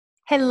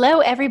Hello,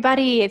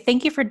 everybody.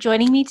 Thank you for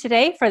joining me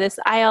today for this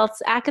IELTS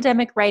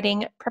academic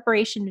writing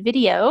preparation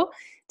video.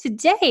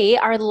 Today,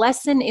 our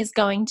lesson is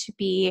going to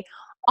be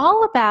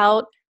all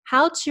about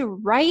how to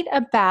write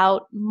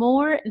about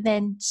more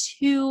than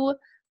 2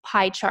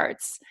 pie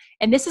charts.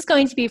 And this is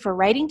going to be for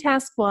writing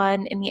task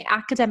 1 in the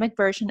academic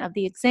version of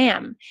the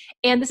exam.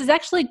 And this is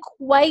actually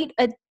quite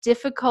a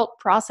difficult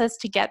process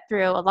to get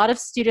through. A lot of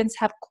students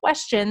have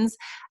questions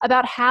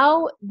about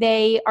how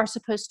they are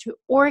supposed to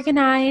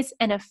organize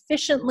and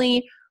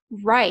efficiently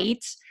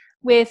write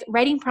with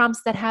writing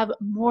prompts that have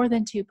more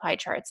than 2 pie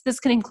charts. This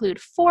can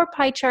include 4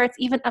 pie charts,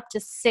 even up to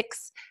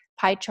 6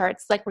 pie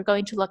charts like we're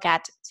going to look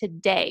at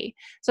today.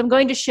 So I'm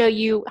going to show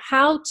you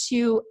how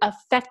to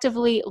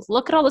effectively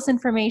look at all this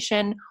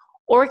information,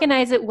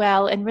 organize it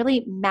well, and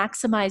really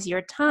maximize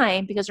your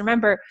time, because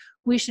remember,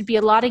 we should be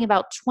allotting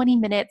about 20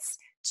 minutes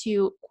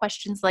to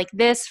questions like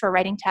this for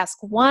writing task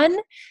 1.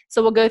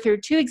 So we'll go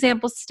through 2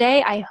 examples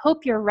today. I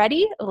hope you're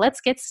ready.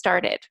 Let's get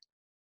started.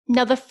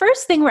 Now, the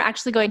first thing we're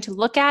actually going to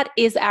look at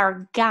is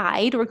our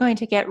guide. We're going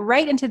to get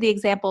right into the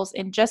examples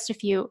in just a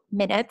few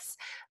minutes.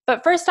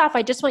 But first off,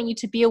 I just want you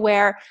to be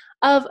aware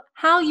of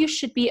how you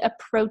should be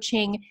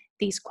approaching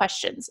these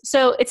questions.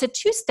 So it's a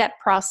 2-step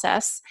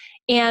process,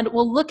 and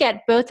we'll look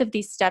at both of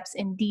these steps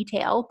in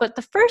detail. But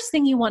the first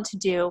thing you want to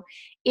do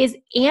is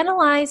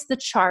analyze the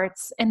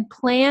charts and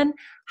plan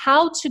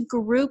how to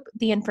group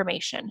the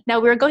information. Now,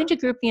 we're going to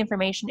group the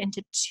information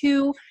into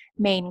 2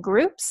 main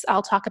groups.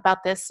 I'll talk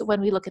about this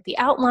when we look at the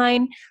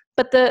outline.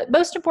 But the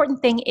most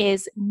important thing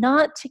is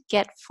not to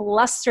get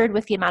flustered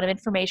with the amount of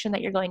information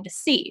that you're going to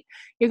see.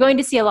 You're going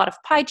to see a lot of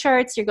pie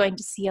charts, you're going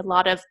to see a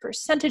lot of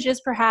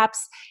percentages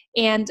perhaps,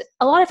 and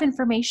a lot of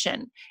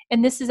information.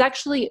 And this is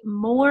actually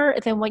more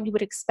than what you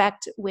would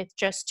expect with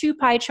just 2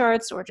 pie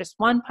charts or just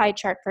 1 pie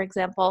chart, for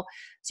example.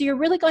 So you're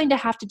really going to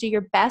have to do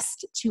your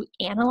best to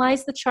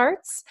analyze the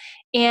charts,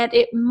 and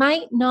it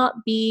might not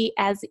be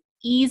as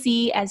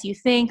easy as you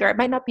think, or it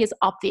might not be as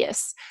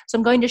obvious. So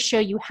I'm going to show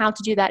you how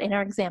to do that in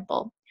our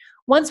example.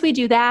 Once we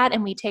do that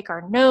and we take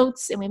our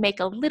notes and we make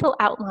a little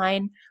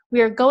outline,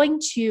 we are going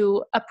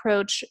to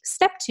approach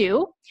step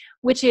 2,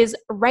 which is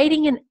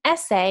writing an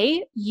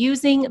essay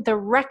using the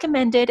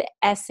recommended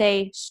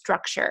essay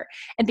structure.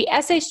 And the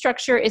essay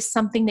structure is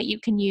something that you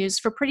can use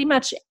for pretty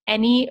much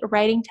any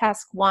writing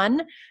task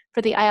 1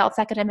 for the IELTS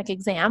academic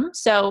exam.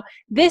 So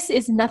this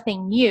is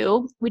nothing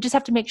new. We just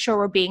have to make sure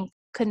we're being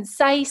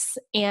concise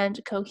and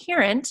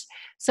coherent.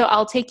 So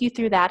I'll take you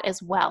through that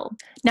as well.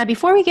 Now,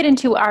 before we get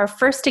into our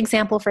first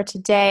example for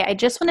today, I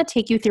just want to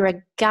take you through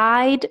a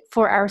guide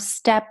for our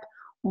step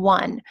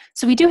 1.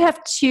 So we do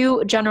have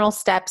 2 general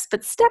steps,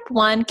 but step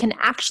 1 can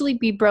actually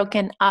be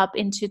broken up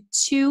into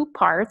 2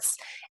 parts,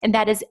 and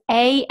that is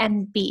A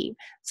and B.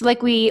 So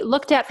like we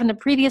looked at from the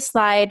previous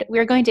slide,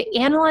 we're going to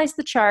analyze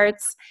the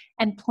charts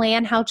and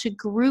plan how to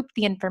group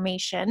the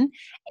information.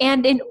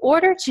 And in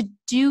order to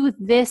do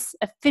this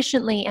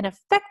efficiently and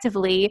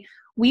effectively,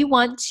 we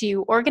want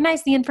to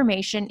organize the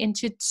information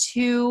into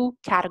 2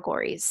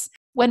 categories.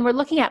 When we're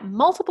looking at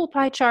multiple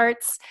pie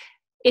charts,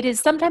 it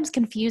is sometimes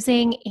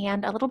confusing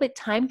and a little bit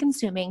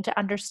time-consuming to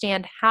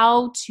understand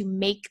how to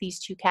make these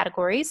 2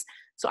 categories.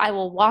 So I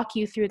will walk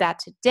you through that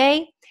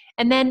today.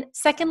 And then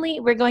secondly,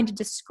 we're going to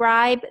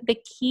describe the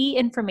key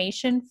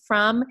information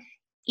from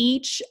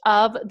each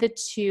of the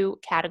 2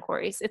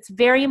 categories. It's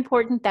very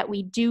important that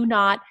we do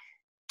not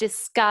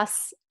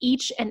discuss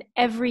each and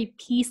every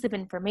piece of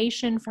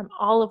information from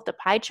all of the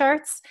pie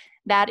charts.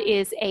 That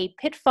is a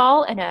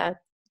pitfall and a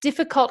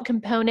difficult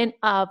component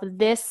of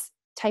this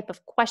type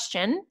of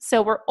question.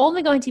 So we're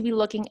only going to be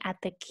looking at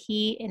the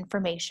key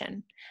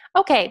information.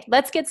 Okay,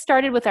 let's get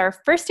started with our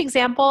first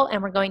example,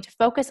 and we're going to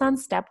focus on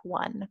step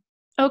 1.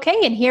 Okay,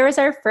 and here is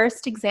our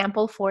first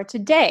example for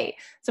today.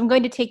 So I'm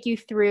going to take you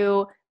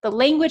through the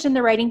language and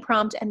the writing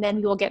prompt, and then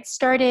we will get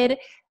started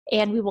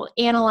and we will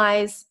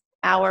analyze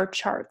our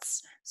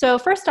charts. So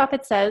first off,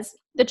 it says,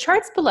 the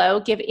charts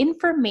below give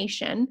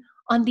information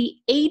on the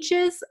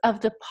ages of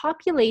the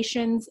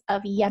populations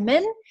of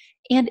Yemen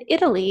and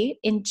Italy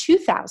in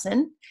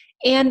 2000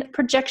 and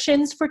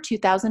projections for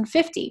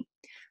 2050.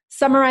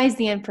 Summarize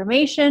the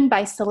information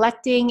by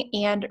selecting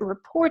and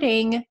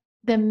reporting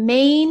the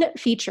main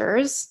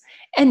features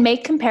and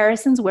make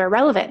comparisons where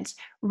relevant.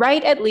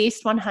 Write at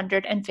least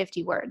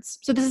 150 words.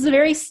 So this is a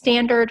very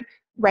standard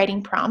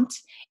writing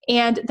prompt.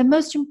 And the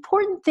most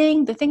important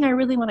thing, the thing I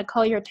really want to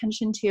call your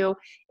attention to,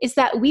 is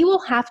that we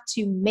will have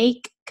to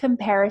make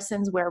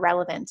comparisons where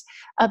relevant.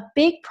 A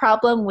big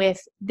problem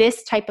with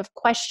this type of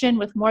question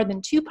with more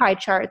than 2 pie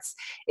charts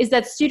is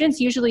that students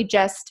usually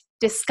just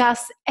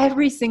discuss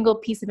every single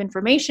piece of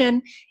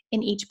information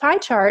in each pie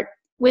chart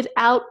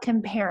without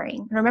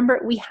comparing. Remember,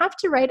 we have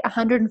to write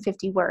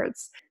 150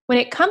 words. When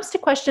it comes to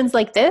questions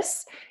like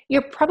this,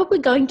 you're probably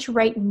going to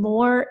write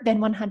more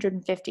than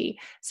 150.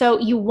 So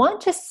you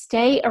want to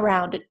stay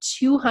around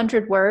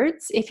 200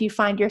 words if you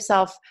find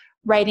yourself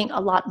writing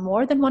a lot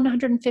more than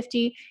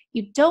 150.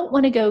 You don't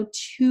want to go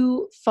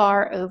too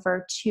far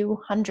over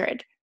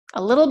 200.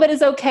 A little bit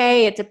is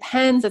okay. It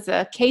depends. It's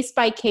a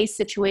case-by-case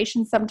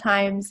situation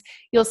sometimes.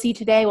 You'll see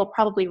today we'll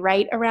probably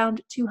write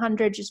around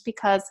 200 just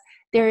because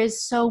there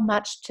is so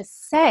much to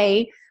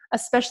say,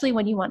 especially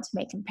when you want to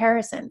make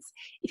comparisons.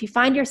 If you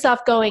find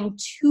yourself going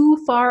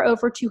too far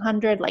over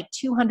 200, like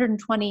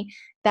 220,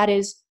 that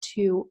is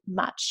too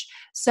much.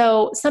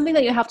 So something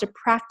that you have to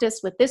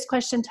practice with this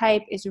question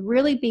type is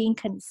really being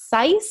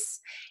concise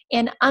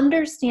and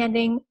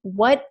understanding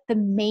what the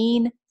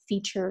main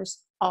features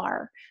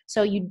are.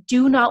 So you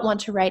do not want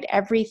to write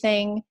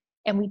everything,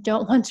 and we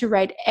don't want to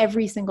write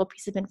every single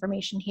piece of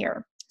information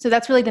here. So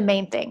that's really the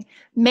main thing.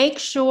 Make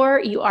sure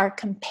you are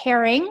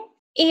comparing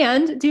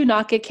and do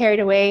not get carried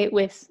away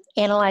with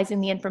analyzing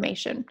the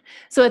information.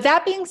 So with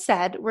that being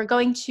said, we're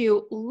going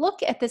to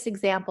look at this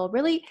example,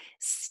 really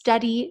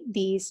study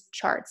these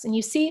charts. And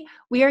you see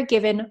we are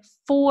given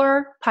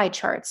 4 pie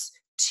charts,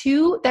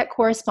 2 that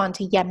correspond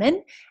to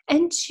Yemen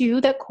and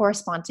 2 that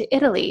correspond to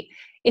Italy.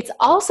 It's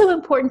also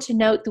important to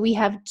note that we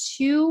have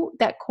 2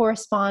 that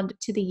correspond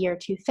to the year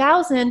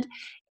 2000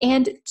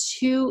 and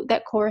 2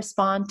 that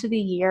correspond to the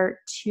year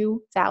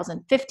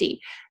 2050.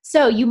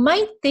 So you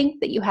might think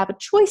that you have a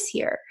choice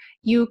here.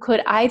 You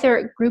could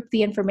either group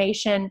the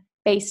information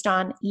based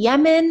on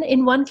Yemen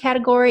in one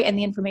category and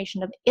the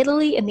information of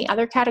Italy in the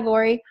other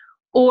category,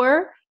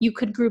 or you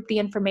could group the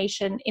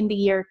information in the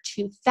year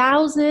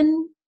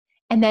 2000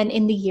 and then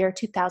in the year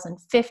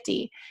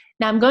 2050.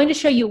 Now I'm going to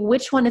show you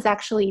which one is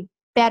actually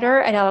better,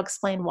 and I'll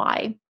explain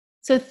why.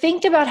 So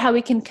think about how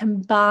we can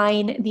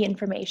combine the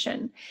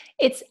information.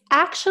 It's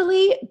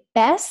actually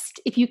best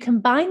if you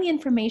combine the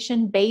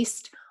information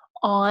based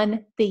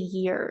on the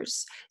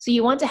years. So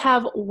you want to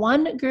have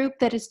one group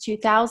that is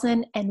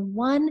 2000 and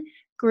one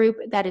group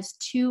that is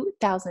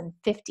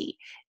 2050.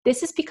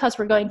 This is because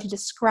we're going to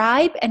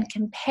describe and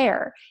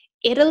compare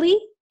Italy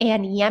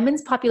and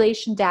Yemen's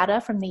population data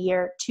from the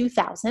year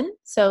 2000,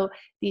 so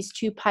these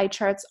 2 pie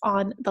charts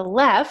on the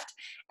left,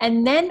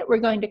 and then we're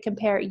going to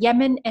compare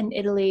Yemen and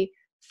Italy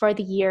for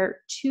the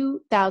year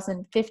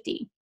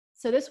 2050.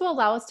 So this will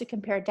allow us to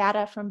compare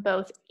data from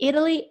both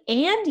Italy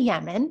and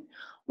Yemen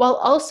while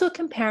also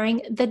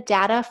comparing the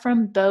data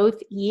from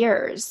both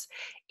years.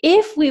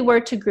 If we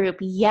were to group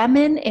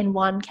Yemen in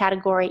one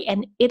category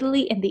and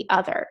Italy in the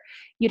other,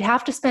 you'd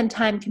have to spend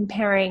time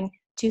comparing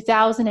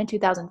 2000 and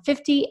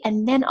 2050,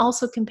 and then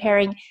also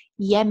comparing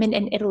Yemen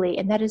and Italy.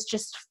 And that is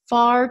just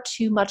far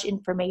too much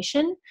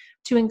information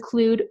to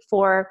include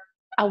for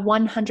a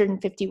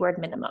 150-word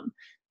minimum.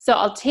 So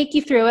I'll take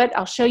you through it.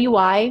 I'll show you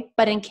why.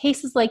 But in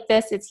cases like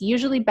this, it's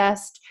usually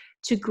best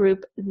to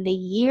group the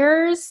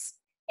years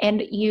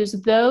and use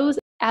those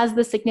as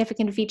the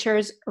significant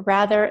features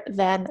rather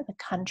than the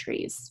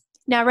countries.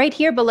 Now, right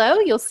here below,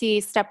 you'll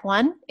see step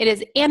 1. It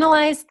is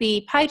analyze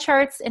the pie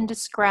charts and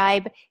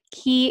describe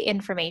key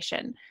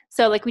information.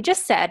 So like we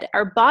just said,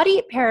 our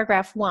body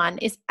paragraph 1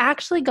 is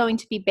actually going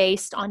to be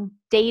based on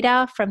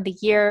data from the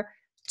year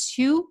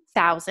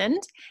 2000,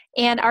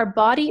 and our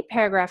body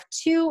paragraph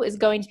 2 is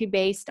going to be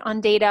based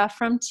on data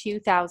from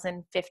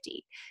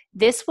 2050.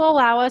 This will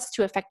allow us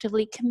to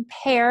effectively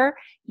compare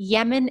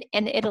Yemen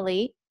and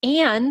Italy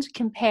and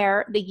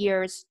compare the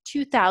years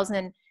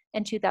 2000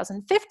 and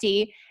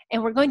 2050,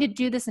 and we're going to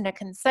do this in a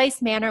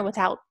concise manner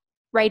without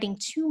writing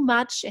too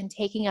much and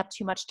taking up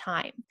too much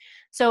time.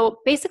 So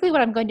basically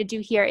what I'm going to do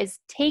here is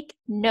take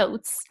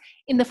notes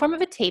in the form of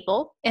a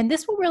table, and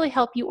this will really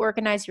help you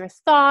organize your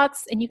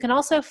thoughts, and you can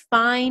also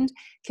find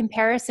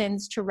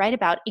comparisons to write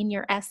about in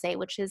your essay,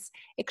 which is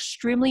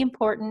extremely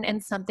important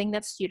and something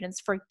that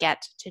students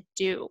forget to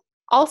do.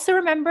 Also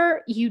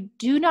remember, you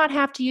do not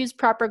have to use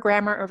proper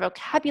grammar or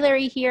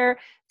vocabulary here.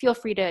 Feel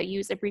free to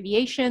use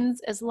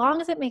abbreviations as long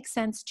as it makes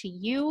sense to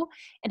you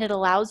and it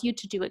allows you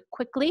to do it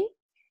quickly.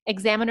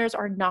 Examiners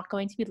are not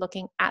going to be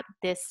looking at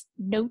this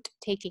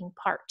note-taking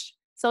part.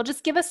 So I'll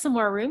just give us some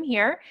more room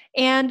here.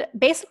 And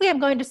basically, I'm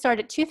going to start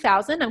at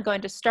 2000. I'm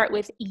going to start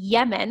with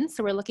Yemen.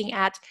 So we're looking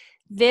at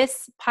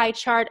this pie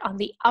chart on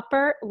the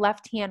upper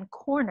left-hand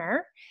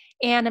corner.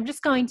 And I'm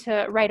just going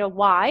to write a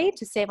Y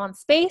to save on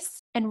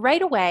space. And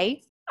right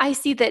away, I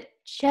see that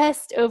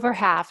just over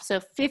half, so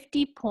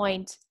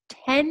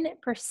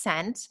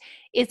 50.10%,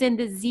 is in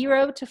the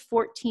 0 to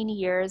 14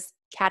 years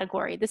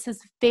category. This is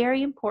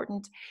very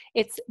important.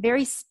 It's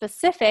very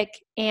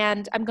specific,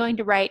 and I'm going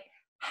to write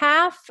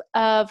half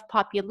of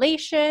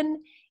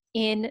population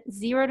in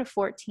 0 to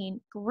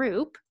 14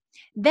 group.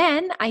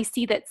 Then I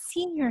see that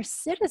senior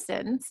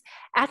citizens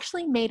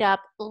actually made up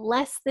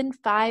less than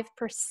 5%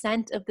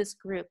 of this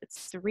group.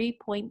 It's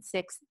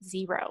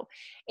 3.60.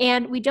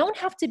 And we don't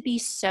have to be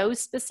so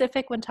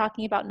specific when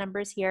talking about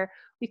numbers here.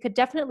 We could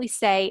definitely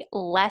say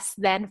less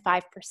than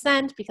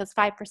 5% because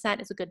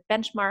 5% is a good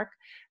benchmark.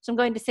 So I'm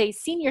going to say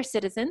senior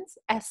citizens,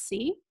 SC,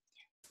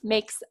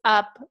 makes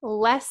up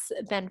less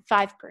than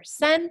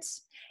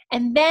 5%.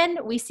 And then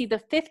we see the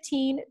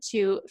 15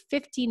 to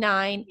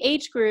 59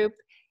 age group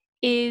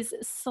is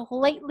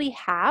slightly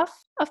half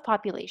of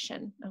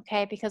population,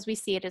 okay, because we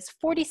see it as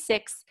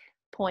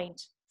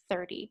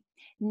 46.30.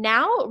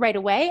 Now, right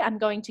away, I'm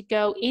going to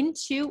go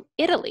into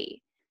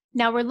Italy.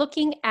 Now we're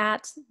looking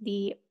at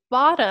the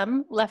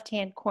bottom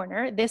left-hand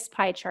corner, this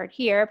pie chart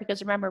here,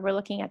 because remember, we're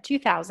looking at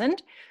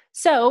 2000.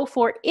 So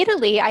for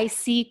Italy, I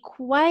see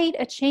quite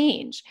a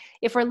change.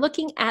 If we're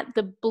looking at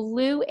the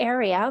blue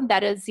area,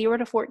 that is 0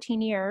 to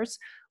 14 years,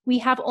 we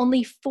have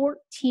only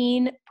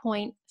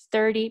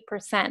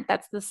 14.30%.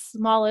 That's the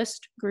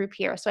smallest group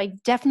here. So I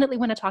definitely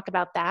want to talk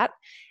about that.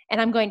 And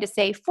I'm going to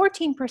say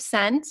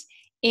 14%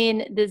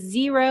 in the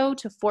 0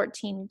 to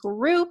 14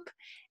 group.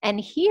 And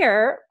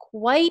here,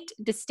 quite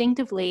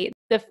distinctively,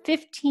 the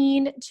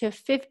 15 to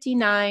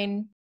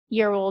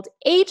 59-year-old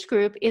age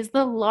group is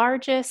the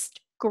largest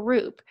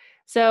group.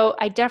 So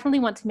I definitely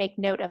want to make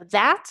note of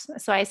that.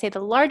 So I say the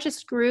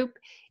largest group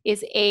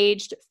is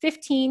aged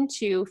 15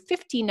 to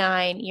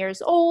 59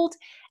 years old.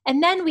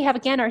 And then we have,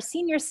 again, our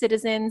senior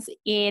citizens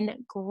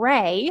in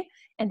gray,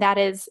 and that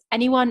is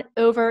anyone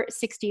over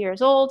 60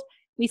 years old.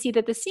 We see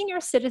that the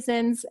senior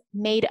citizens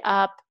made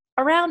up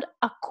around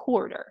a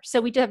quarter.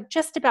 So we have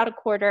just about a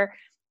quarter.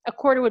 A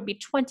quarter would be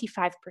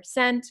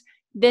 25%.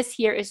 This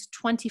here is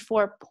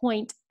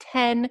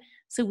 24.10.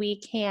 So we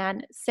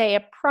can say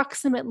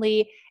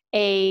approximately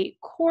a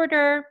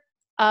quarter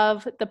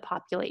of the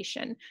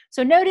population.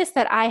 So notice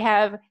that I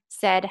have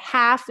said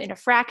half in a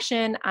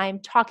fraction. I'm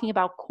talking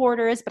about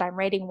quarters, but I'm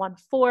writing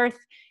 1/4.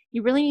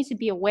 You really need to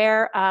be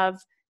aware of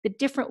the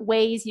different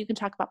ways you can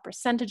talk about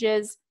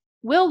percentages.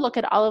 We'll look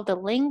at all of the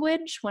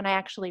language when I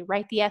actually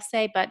write the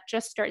essay, but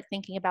just start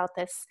thinking about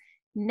this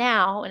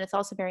now, and it's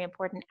also very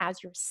important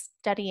as you're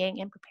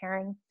studying and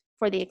preparing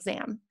for the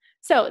exam.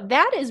 So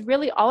that is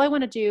really all I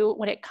want to do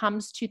when it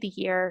comes to the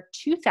year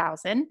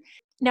 2000.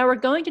 Now we're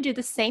going to do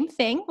the same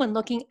thing when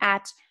looking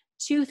at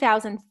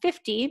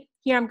 2050.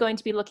 Here I'm going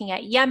to be looking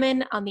at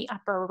Yemen on the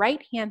upper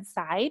right-hand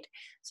side.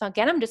 So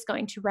again, I'm just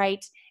going to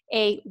write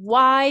a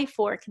Y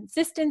for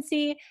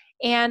consistency,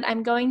 and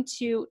I'm going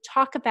to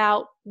talk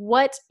about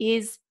what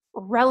is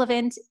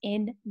relevant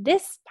in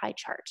this pie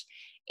chart.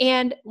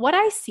 And what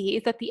I see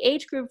is that the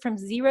age group from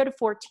 0 to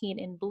 14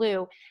 in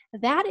blue,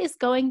 that is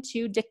going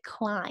to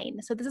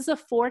decline. So this is a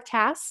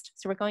forecast,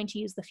 so we're going to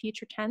use the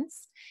future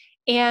tense.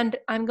 And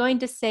I'm going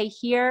to say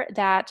here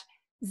that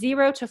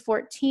 0 to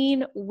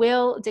 14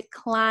 will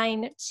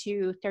decline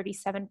to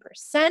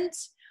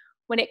 37%.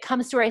 When it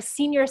comes to our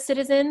senior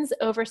citizens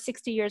over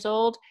 60 years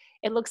old,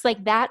 it looks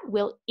like that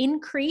will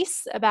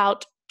increase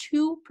about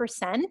 2%.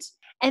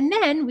 And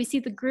then we see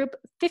the group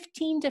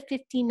 15 to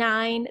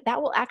 59,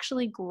 that will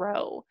actually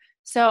grow.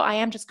 So I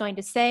am just going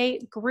to say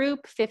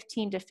group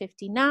 15 to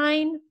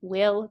 59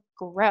 will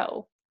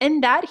grow.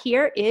 And that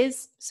here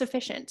is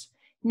sufficient.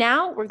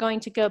 Now we're going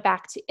to go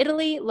back to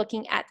Italy,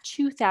 looking at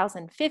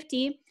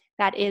 2050.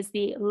 That is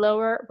the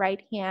lower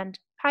right-hand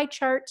pie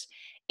chart.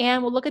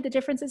 And we'll look at the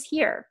differences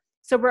here.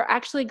 So we're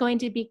actually going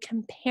to be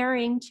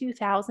comparing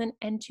 2000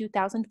 and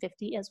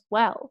 2050 as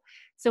well.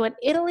 So in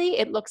Italy,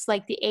 it looks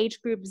like the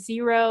age group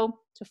 0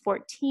 to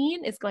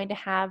 14 is going to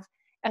have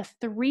a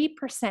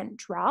 3%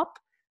 drop.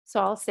 So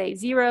I'll say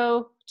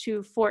 0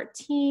 to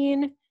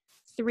 14,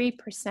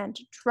 3%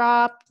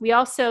 drop. We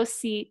also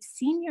see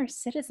senior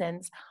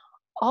citizens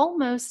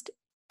almost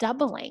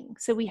doubling.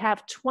 So we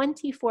have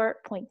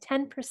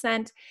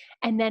 24.10%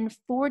 and then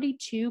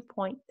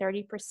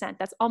 42.30%.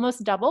 That's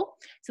almost double.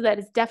 So that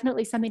is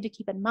definitely something to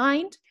keep in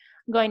mind.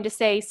 I'm going to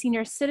say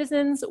senior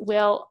citizens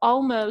will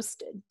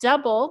almost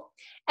double.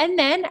 And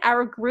then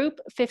our group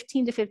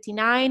 15 to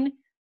 59,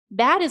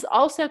 that is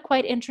also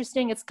quite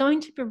interesting. It's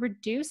going to be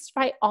reduced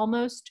by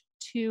almost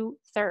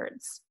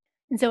 2/3.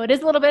 And so it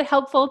is a little bit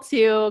helpful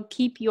to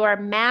keep your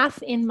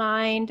math in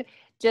mind,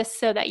 just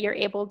so that you're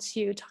able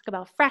to talk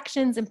about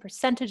fractions and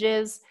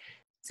percentages.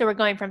 So we're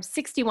going from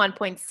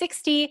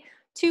 61.60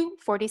 to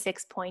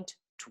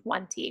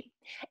 46.20.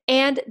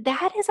 And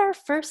that is our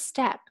first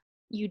step.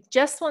 You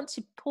just want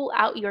to pull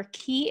out your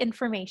key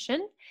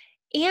information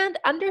and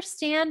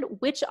understand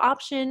which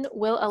option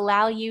will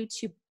allow you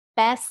to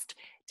best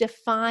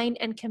define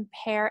and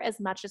compare as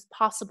much as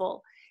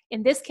possible.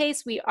 In this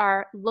case, we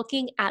are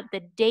looking at the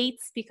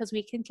dates because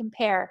we can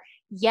compare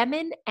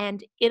Yemen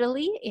and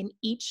Italy in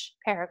each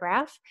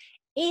paragraph,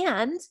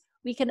 and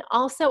we can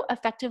also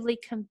effectively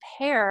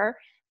compare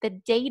the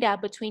data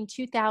between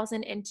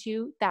 2000 and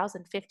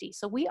 2050.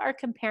 So we are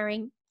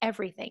comparing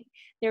everything.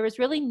 There is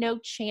really no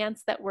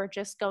chance that we're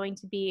just going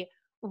to be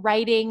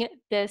writing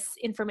this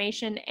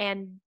information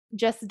and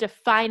just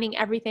defining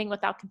everything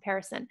without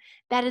comparison.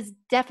 That is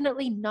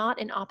definitely not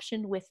an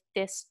option with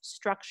this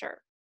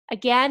structure.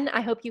 Again,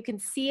 I hope you can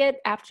see it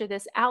after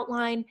this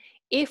outline.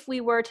 If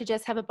we were to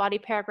just have a body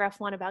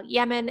paragraph 1 about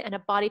Yemen and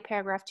a body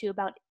paragraph 2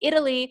 about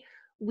Italy,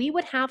 we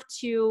would have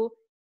to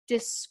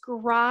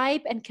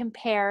describe and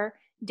compare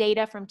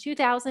data from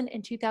 2000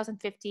 and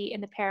 2050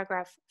 in the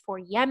paragraph for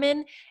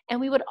Yemen, and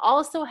we would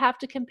also have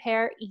to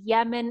compare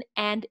Yemen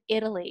and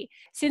Italy.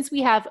 Since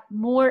we have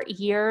more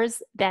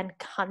years than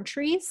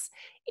countries,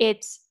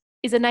 it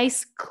is a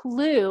nice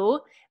clue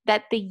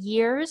that the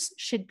years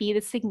should be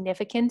the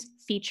significant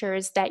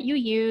features that you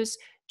use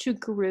to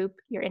group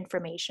your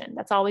information.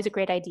 That's always a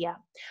great idea.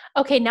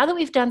 Okay, now that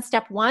we've done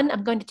step 1,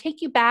 I'm going to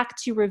take you back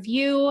to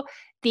review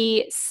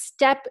the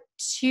step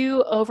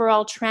 2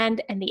 overall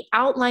trend and the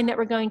outline that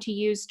we're going to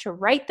use to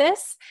write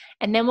this,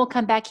 and then we'll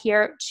come back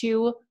here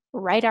to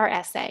write our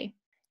essay.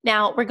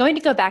 Now, we're going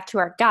to go back to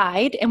our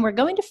guide, and we're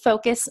going to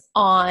focus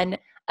on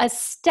a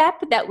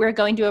step that we're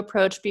going to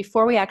approach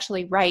before we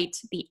actually write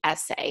the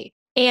essay.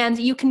 And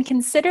you can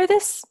consider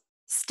this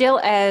still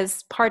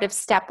as part of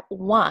step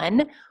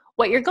 1.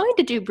 What you're going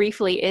to do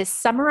briefly is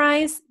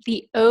summarize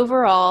the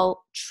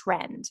overall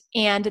trend.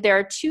 And there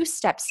are 2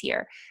 steps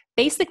here.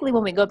 Basically,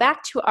 when we go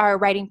back to our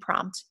writing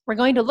prompt, we're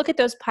going to look at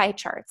those pie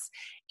charts,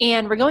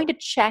 and we're going to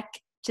check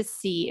to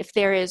see if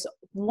there is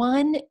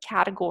one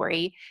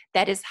category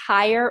that is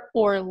higher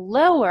or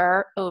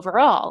lower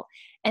overall.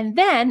 And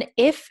then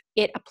if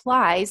it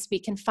applies, we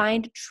can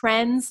find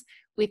trends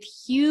with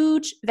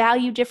huge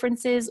value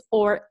differences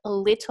or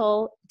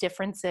little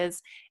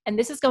differences. And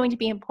this is going to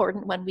be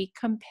important when we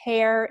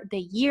compare the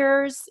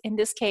years in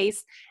this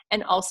case,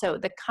 and also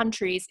the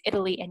countries,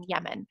 Italy and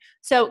Yemen.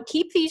 So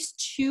keep these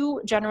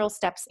 2 general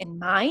steps in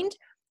mind.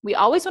 We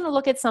always want to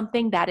look at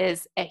something that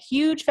is a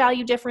huge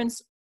value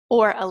difference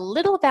or a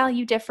little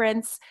value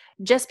difference,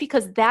 just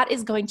because that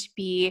is going to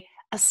be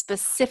a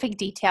specific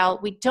detail.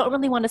 We don't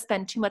really want to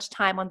spend too much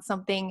time on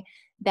something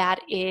that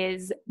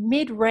is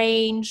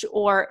mid-range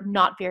or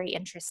not very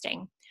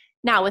interesting.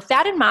 Now, with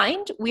that in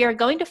mind, we are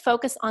going to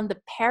focus on the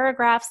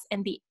paragraphs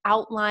and the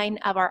outline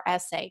of our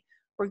essay.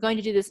 We're going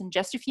to do this in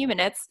just a few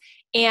minutes,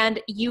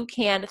 and you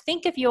can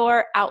think of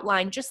your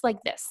outline just like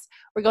this.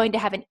 We're going to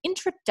have an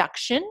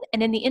introduction,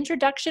 and in the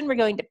introduction, we're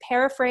going to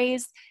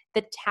paraphrase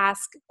the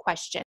task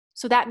question.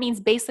 So that means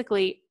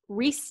basically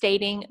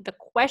restating the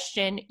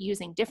question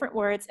using different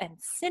words and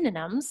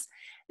synonyms.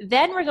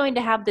 Then we're going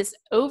to have this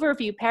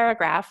overview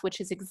paragraph,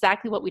 which is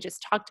exactly what we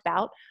just talked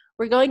about.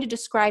 We're going to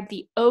describe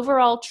the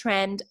overall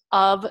trend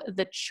of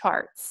the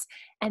charts.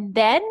 And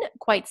then,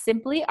 quite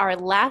simply, our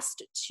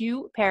last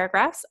 2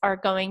 paragraphs are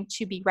going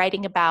to be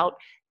writing about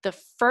the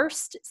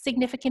first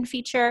significant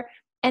feature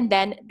and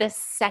then the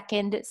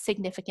second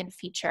significant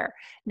feature.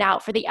 Now,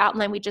 for the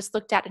outline we just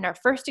looked at in our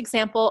first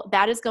example,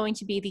 that is going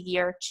to be the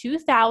year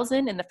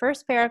 2000 in the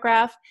first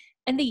paragraph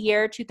and the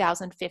year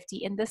 2050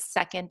 in the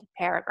second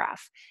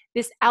paragraph.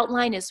 This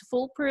outline is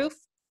foolproof.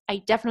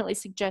 I definitely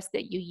suggest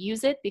that you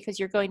use it because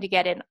you're going to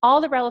get in all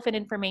the relevant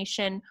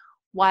information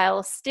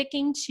while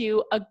sticking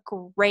to a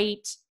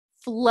great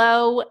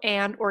flow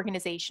and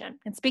organization.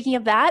 And speaking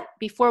of that,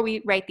 before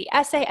we write the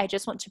essay, I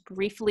just want to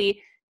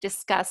briefly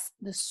discuss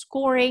the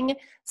scoring.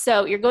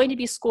 So you're going to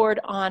be scored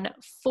on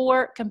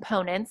 4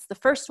 components. The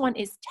first one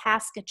is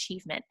task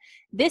achievement.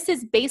 This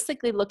is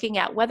basically looking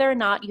at whether or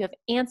not you have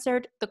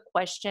answered the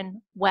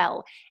question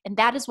well. And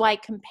that is why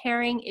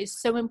comparing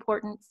is so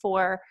important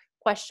for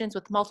questions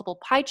with multiple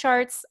pie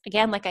charts.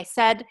 Again, like I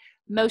said,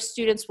 most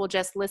students will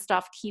just list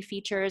off key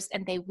features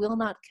and they will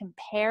not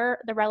compare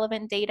the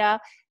relevant data.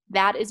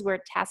 That is where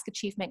task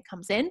achievement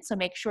comes in. So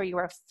make sure you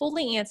are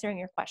fully answering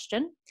your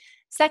question.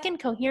 Second,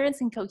 coherence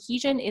and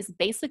cohesion is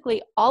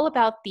basically all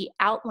about the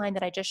outline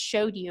that I just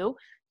showed you.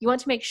 You want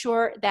to make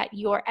sure that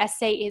your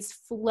essay is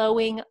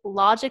flowing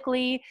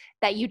logically,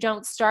 that you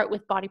don't start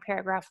with body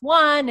paragraph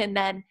 1 and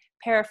then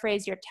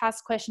paraphrase your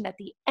task question at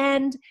the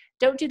end.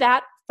 Don't do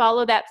that.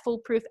 Follow that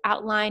foolproof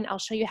outline. I'll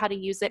show you how to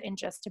use it in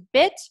just a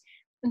bit.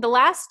 And the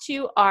last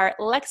 2 are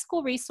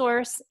lexical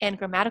resource and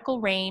grammatical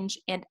range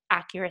and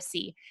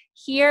accuracy.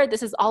 Here,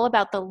 this is all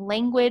about the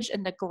language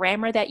and the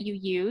grammar that you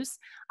use.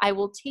 I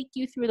will take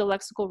you through the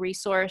lexical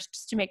resource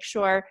just to make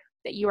sure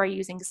that you are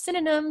using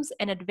synonyms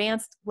and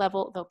advanced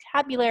level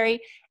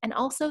vocabulary, and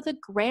also the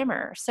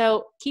grammar.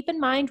 So keep in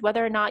mind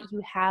whether or not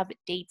you have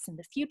dates in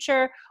the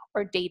future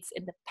or dates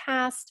in the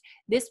past.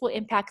 This will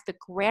impact the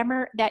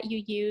grammar that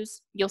you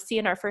use. You'll see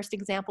in our first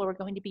example, we're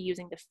going to be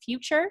using the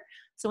future.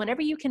 So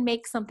whenever you can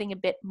make something a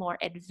bit more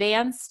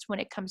advanced when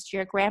it comes to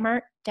your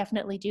grammar,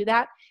 definitely do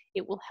that.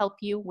 It will help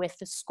you with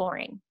the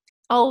scoring.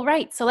 All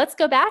right, so let's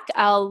go back.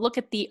 I'll look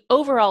at the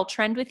overall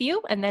trend with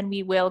you, and then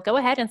we will go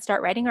ahead and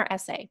start writing our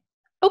essay.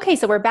 Okay,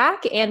 so we're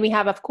back, and we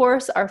have, of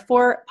course, our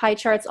 4 pie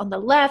charts on the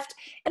left,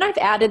 and I've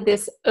added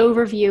this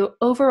overview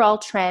overall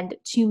trend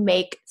to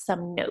make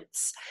some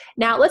notes.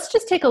 Now, let's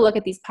just take a look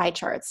at these pie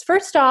charts.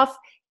 First off,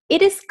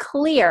 it is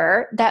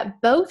clear that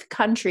both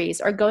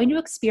countries are going to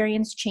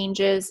experience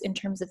changes in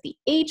terms of the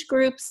age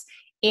groups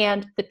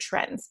and the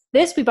trends.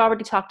 This we've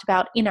already talked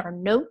about in our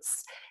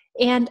notes,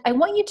 and I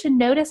want you to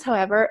notice,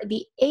 however,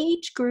 the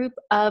age group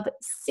of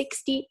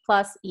 60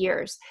 plus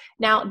years.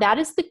 Now, that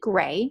is the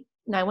gray.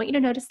 Now, I want you to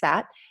notice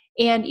that,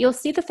 and you'll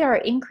see that there are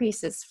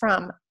increases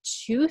from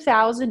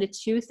 2000 to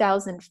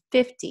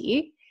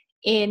 2050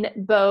 in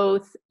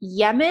both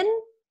Yemen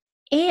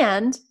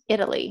and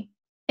Italy.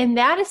 And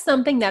that is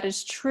something that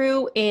is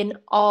true in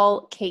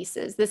all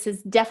cases. This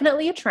is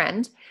definitely a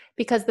trend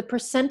because the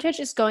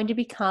percentage is going to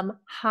become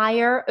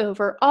higher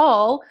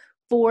overall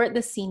for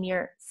the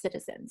senior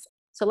citizens.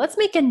 So let's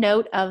make a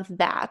note of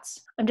that.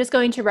 I'm just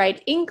going to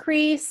write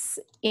increase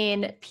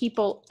in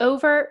people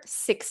over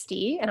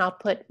 60, and I'll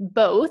put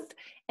both,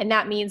 and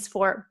that means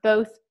for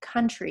both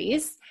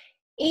countries.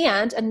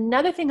 And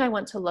another thing I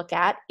want to look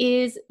at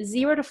is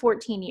 0 to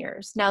 14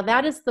 years. Now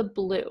that is the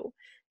blue.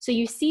 So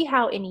you see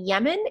how in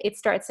Yemen, it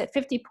starts at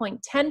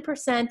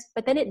 50.10%,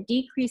 but then it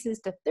decreases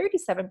to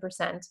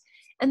 37%.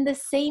 And the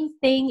same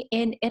thing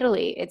in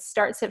Italy. It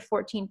starts at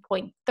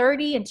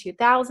 14.30 in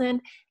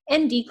 2000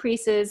 and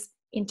decreases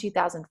in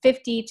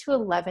 2050 to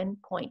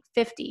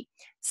 11.50.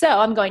 So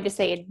I'm going to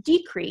say a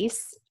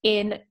decrease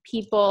in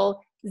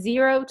people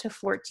 0 to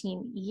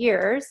 14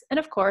 years. And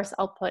of course,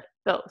 I'll put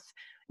both.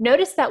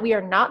 Notice that we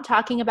are not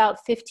talking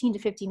about 15 to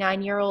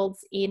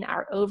 59-year-olds in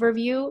our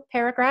overview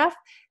paragraph.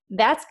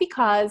 That's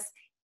because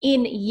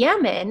in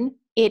Yemen,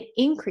 it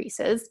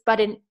increases, but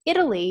in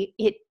Italy,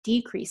 it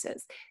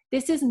decreases.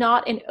 This is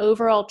not an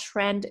overall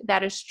trend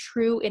that is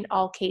true in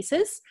all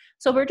cases.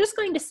 So we're just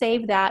going to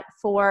save that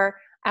for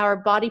our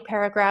body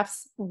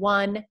paragraphs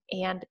 1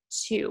 and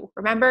 2.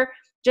 Remember,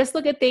 just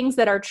look at things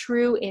that are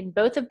true in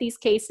both of these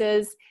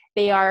cases.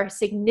 They are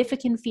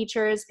significant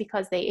features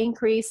because they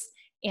increase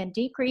and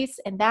decrease,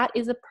 and that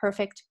is a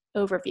perfect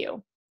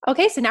overview.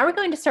 Okay, so now we're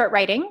going to start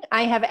writing.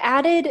 I have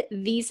added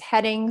these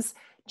headings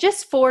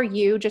just for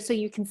you, just so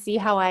you can see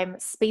how I'm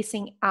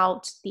spacing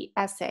out the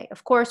essay.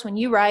 Of course, when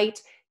you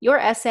write your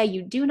essay,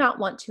 you do not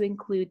want to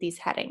include these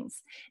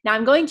headings. Now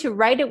I'm going to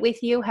write it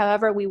with you.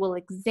 However, we will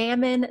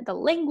examine the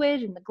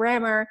language and the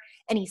grammar,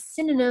 any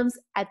synonyms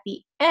at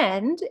the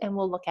end, and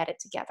we'll look at it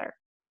together.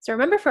 So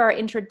remember, for our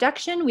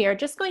introduction, we are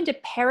just going to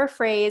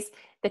paraphrase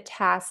the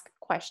task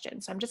question.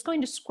 So I'm just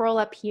going to scroll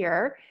up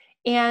here,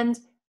 and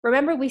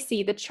remember, we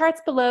see the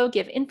charts below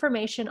give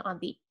information on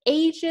the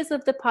ages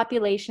of the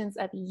populations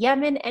of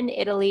Yemen and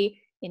Italy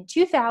in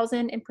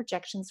 2000 and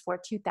projections for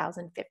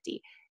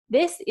 2050.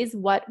 This is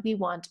what we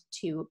want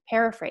to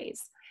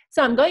paraphrase.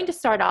 So I'm going to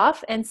start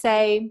off and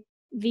say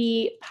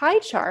the pie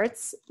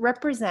charts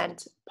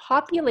represent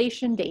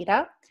population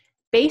data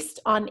based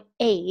on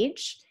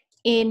age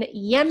in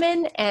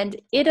Yemen and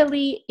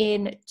Italy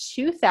in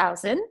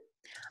 2000,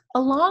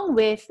 along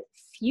with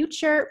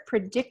future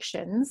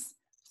predictions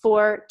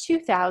for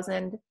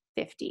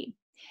 2050.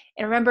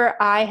 And remember,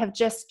 I have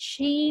just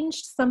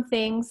changed some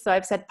things. So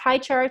I've said pie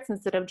charts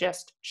instead of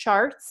just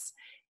charts.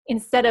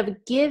 Instead of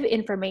give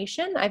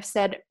information, I've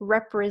said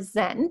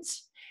represent.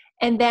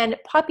 And then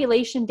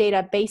population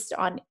data based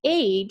on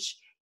age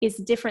is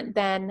different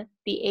than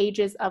the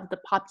ages of the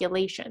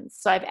populations.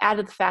 So I've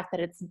added the fact that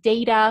it's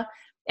data,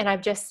 and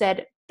I've just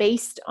said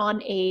based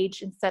on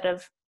age instead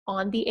of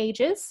on the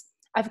ages.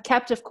 I've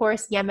kept, of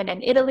course, Yemen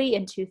and Italy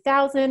in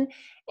 2000,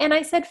 and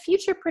I said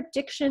future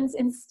predictions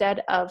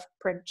instead of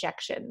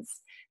projections.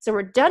 So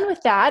we're done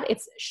with that.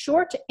 It's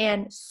short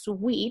and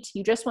sweet.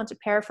 You just want to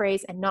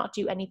paraphrase and not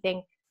do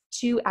anything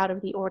too out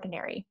of the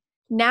ordinary.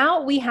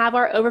 Now we have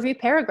our overview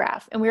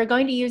paragraph, and we're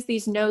going to use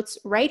these notes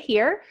right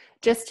here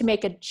just to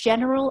make a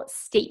general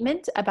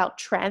statement about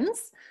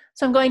trends.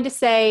 So I'm going to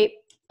say,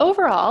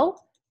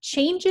 overall,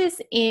 changes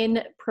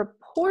in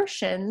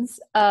proportions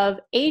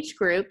of age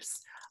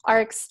groups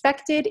are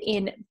expected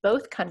in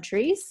both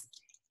countries,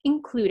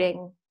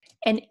 including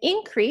an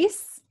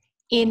increase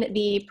in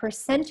the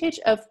percentage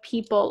of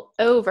people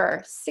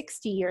over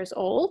 60 years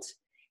old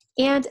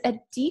and a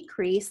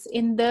decrease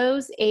in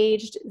those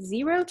aged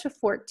 0 to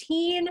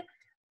 14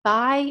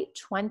 by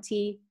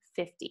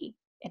 2050.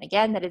 And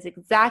again, that is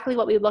exactly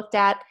what we looked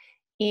at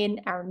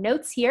in our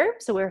notes here.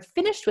 So we're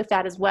finished with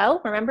that as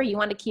well. Remember, you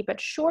want to keep it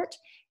short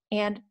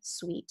and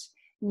sweet.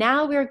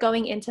 Now we're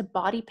going into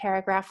body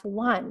paragraph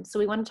 1. So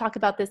we want to talk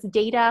about this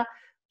data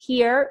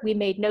here. We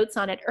made notes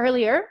on it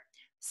earlier.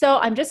 So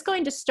I'm just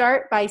going to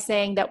start by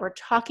saying that we're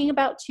talking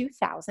about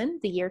 2000,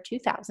 the year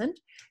 2000.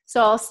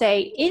 So I'll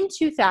say in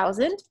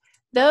 2000,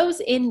 those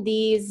in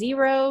the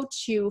 0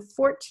 to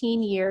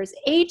 14 years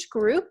age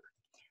group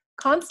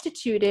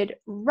constituted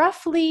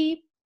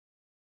roughly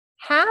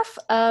half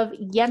of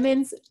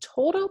Yemen's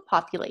total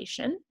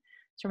population.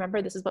 So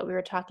remember, this is what we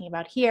were talking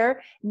about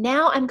here.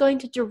 Now I'm going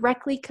to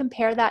directly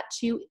compare that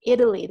to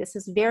Italy. This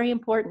is very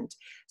important.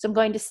 So I'm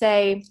going to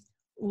say,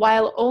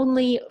 while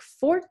only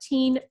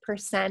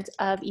 14%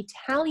 of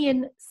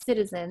Italian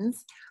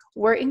citizens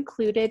were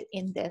included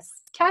in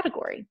this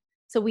category.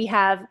 So we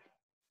have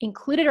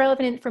included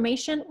relevant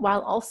information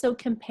while also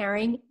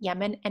comparing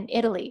Yemen and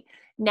Italy.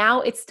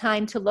 Now it's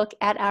time to look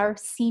at our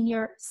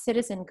senior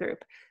citizen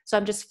group. So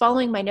I'm just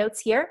following my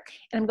notes here,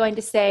 and I'm going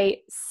to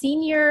say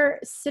senior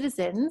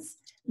citizens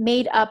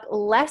made up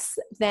less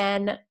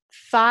than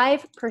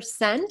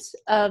 5%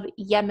 of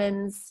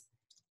Yemen's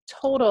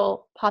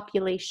total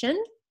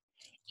population,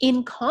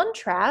 in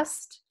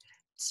contrast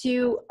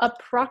to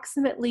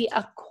approximately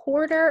a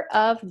quarter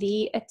of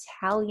the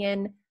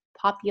Italian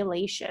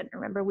population.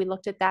 Remember, we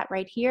looked at that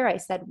right here. I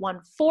said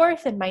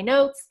 1/4 in my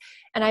notes,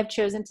 and I've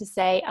chosen to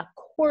say a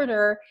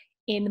quarter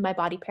in my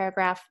body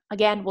paragraph.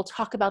 Again, we'll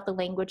talk about the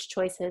language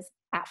choices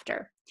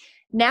after.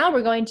 Now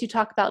we're going to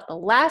talk about the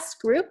last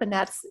group, and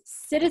that's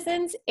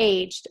citizens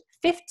aged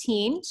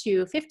 15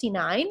 to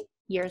 59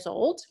 years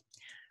old,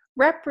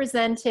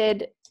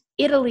 represented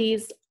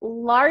Italy's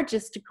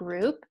largest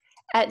group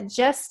at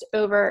just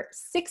over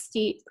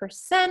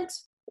 60%,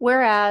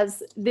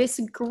 whereas this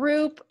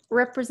group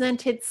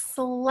represented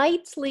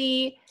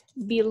slightly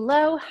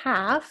below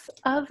half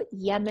of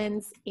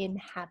Yemen's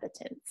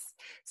inhabitants.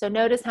 So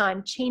notice how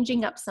I'm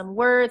changing up some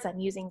words, I'm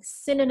using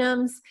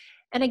synonyms,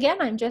 and again,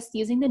 I'm just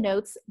using the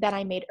notes that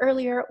I made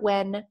earlier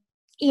when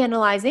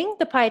analyzing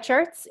the pie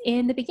charts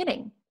in the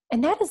beginning.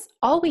 And that is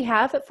all we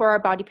have for our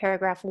body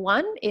paragraph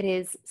 1. It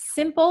is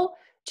simple,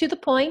 to the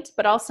point,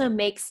 but also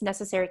makes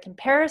necessary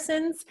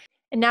comparisons.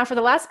 And now for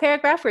the last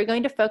paragraph, we're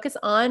going to focus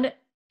on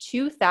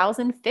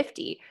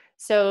 2050.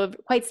 So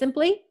quite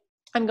simply,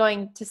 I'm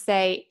going to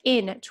say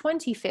in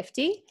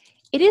 2050,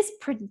 it is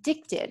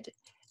predicted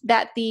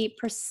that the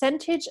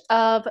percentage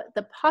of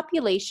the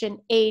population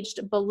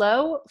aged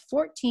below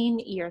 14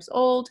 years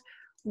old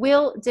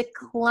will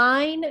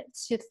decline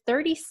to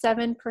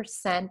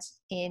 37%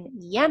 in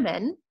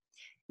Yemen.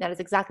 That is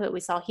exactly what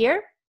we saw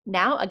here.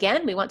 Now,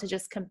 again, we want to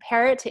just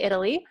compare it to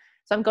Italy.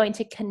 So I'm going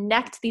to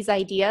connect these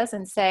ideas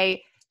and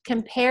say,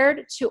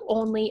 compared to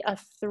only a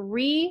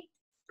 3%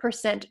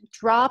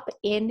 drop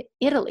in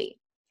Italy.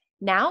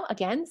 Now,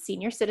 again,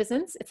 senior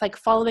citizens, it's like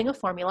following a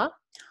formula.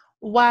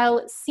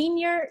 While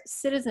senior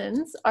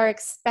citizens are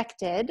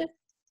expected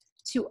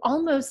to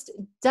almost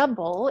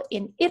double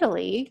in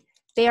Italy,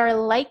 they are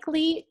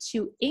likely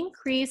to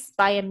increase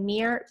by a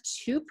mere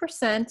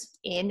 2%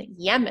 in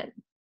Yemen.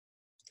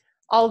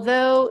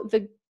 Although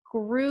the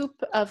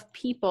group of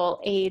people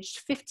aged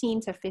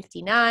 15 to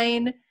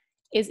 59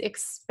 is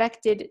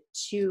expected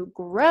to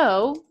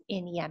grow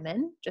in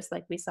Yemen, just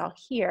like we saw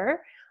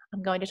here,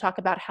 I'm going to talk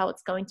about how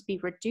it's going to be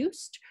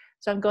reduced.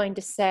 So I'm going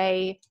to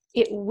say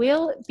it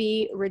will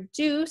be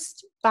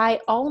reduced by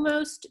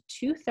almost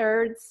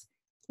 2/3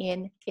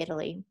 in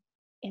Italy.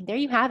 And there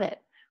you have it.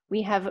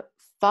 We have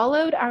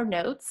followed our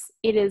notes.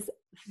 It is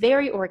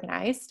very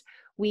organized.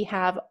 We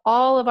have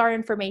all of our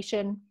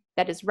information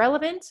that is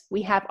relevant.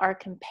 We have our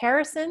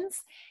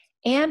comparisons,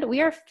 and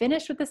we are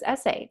finished with this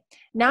essay.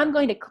 Now I'm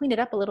going to clean it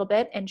up a little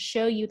bit and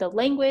show you the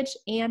language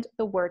and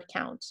the word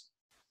count.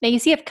 Now you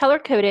see I've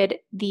color-coded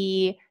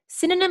the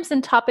synonyms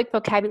and topic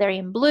vocabulary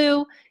in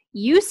blue,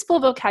 useful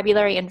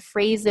vocabulary and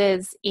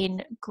phrases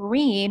in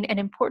green, and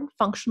important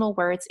functional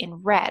words in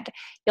red.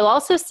 You'll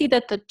also see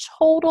that the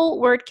total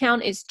word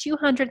count is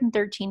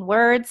 213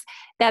 words.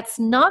 That's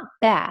not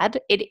bad.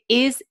 It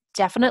is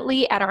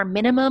definitely at our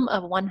minimum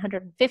of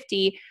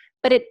 150,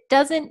 but it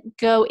doesn't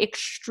go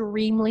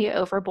extremely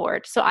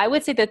overboard. So I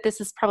would say that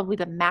this is probably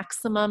the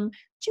maximum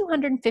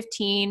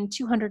 215,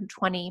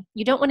 220.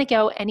 You don't want to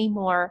go any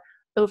more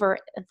over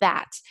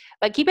that.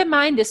 But keep in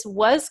mind, this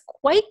was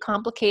quite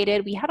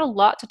complicated. We had a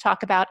lot to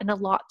talk about and a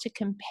lot to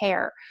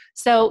compare.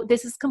 So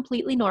this is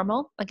completely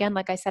normal. Again,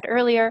 like I said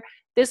earlier,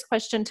 this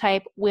question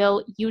type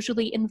will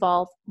usually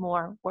involve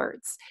more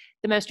words.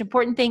 The most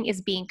important thing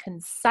is being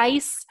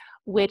concise,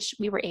 which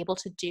we were able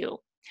to do.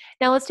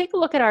 Now let's take a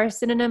look at our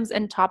synonyms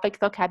and topic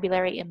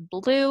vocabulary in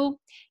blue.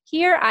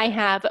 Here I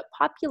have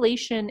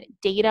population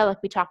data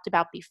like we talked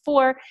about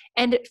before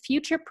and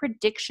future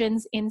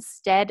predictions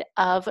instead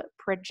of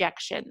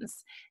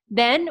projections.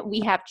 Then we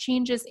have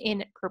changes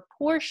in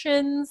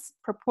proportions.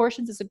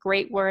 Proportions is a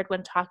great word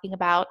when talking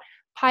about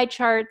pie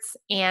charts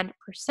and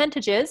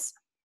percentages.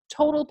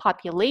 Total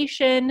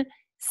population.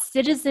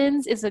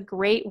 Citizens is a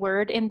great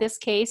word in this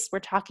case. We're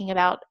talking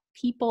about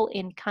people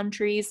in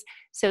countries.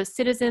 So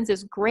citizens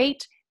is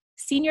great.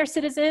 Senior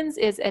citizens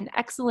is an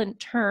excellent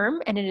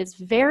term, and it is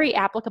very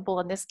applicable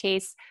in this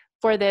case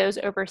for those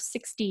over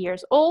 60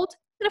 years old.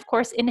 And of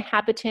course,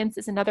 inhabitants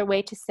is another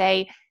way to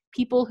say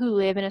people who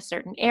live in a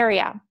certain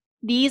area.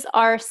 These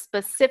are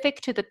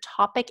specific to the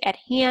topic at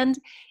hand.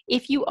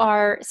 If you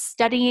are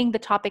studying the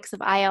topics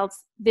of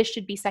IELTS, this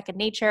should be second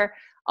nature.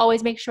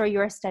 Always make sure you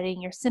are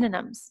studying your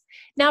synonyms.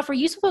 Now for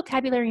useful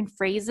vocabulary and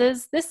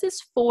phrases, this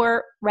is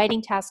for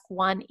writing task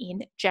 1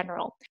 in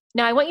general.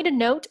 Now I want you to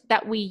note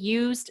that we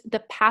used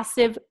the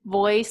passive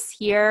voice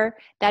here.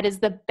 That is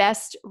the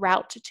best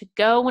route to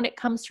go when it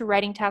comes to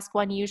writing task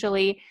 1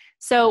 usually.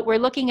 So we're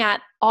looking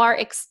at are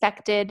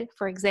expected,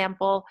 for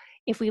example.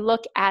 If we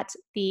look at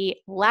the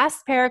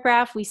last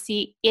paragraph, we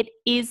see it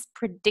is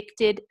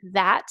predicted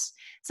that.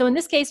 So in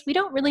this case, we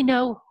don't really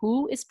know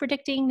who is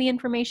predicting the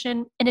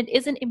information, and it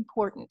isn't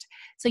important.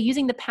 So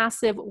using the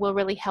passive will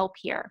really help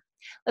here.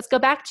 Let's go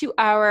back to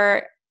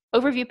our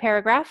overview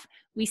paragraph.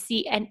 We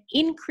see an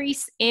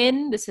increase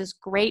in, this is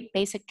great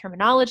basic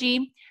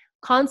terminology,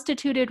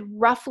 constituted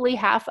roughly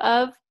half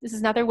of, this is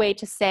another way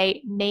to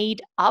say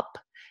made up.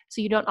 So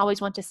you don't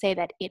always want to say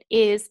that it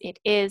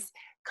is.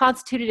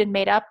 Constituted and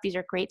made up, these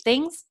are great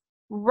things.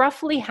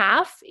 Roughly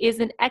half is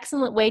an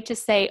excellent way to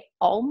say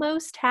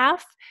almost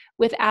half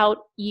without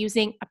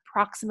using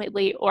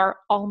approximately or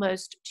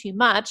almost too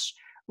much.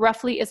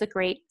 Roughly is a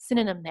great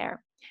synonym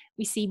there.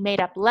 We see made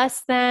up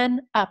less than,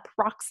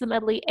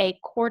 approximately a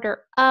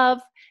quarter of,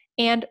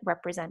 and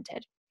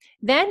represented.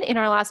 Then in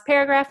our last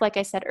paragraph, like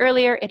I said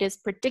earlier, it is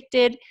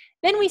predicted.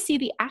 Then we see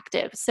the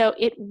active. So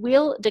it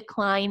will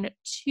decline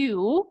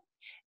to.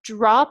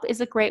 Drop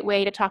is a great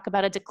way to talk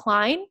about a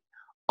decline.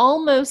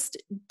 Almost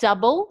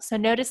double. So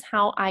notice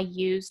how I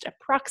used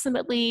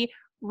approximately,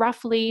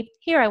 roughly.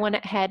 Here I went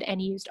ahead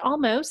and used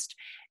almost.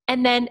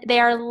 And then they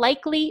are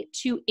likely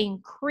to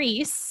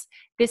increase.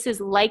 This is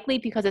likely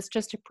because it's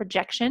just a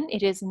projection.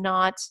 It is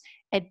not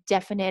a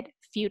definite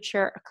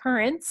future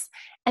occurrence.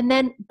 And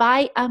then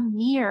by a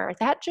mere,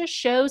 that just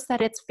shows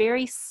that it's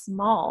very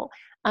small,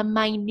 a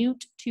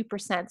minute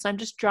 2%. So I'm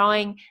just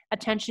drawing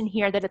attention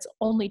here that it's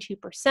only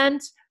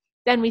 2%.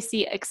 Then we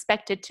see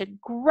expected to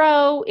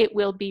grow. It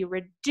will be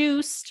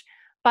reduced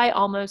by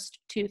almost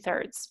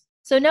 2/3.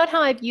 So note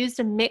how I've used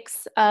a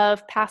mix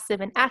of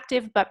passive and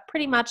active, but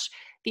pretty much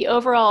the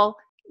overall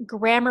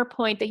grammar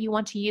point that you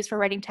want to use for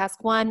writing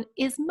task 1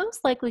 is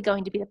most likely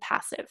going to be the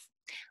passive.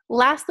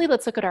 Lastly,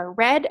 let's look at our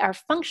red, our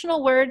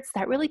functional words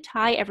that really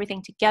tie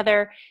everything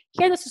together.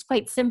 Here, this is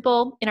quite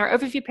simple. In our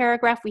overview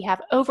paragraph, we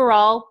have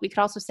overall. We could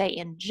also say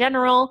in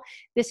general.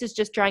 This is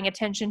just drawing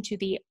attention to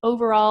the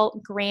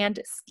overall grand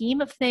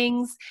scheme of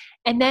things.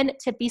 And then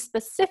to be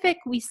specific,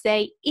 we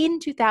say in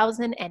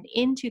 2000 and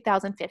in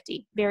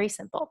 2050. Very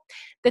simple.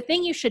 The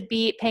thing you should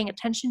be paying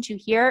attention to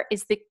here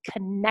is the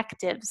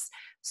connectives.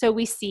 So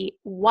we see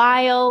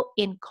while,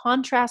 in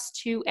contrast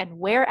to, and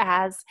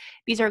whereas.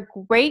 These are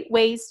great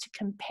ways to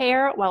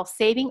compare while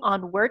saving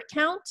on word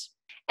count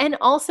and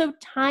also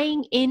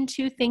tying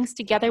into things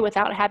together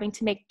without having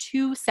to make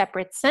two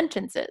separate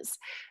sentences.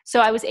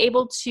 So I was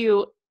able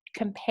to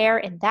compare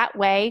in that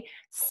way.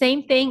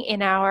 Same thing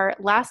in our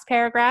last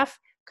paragraph,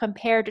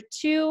 compared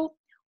to,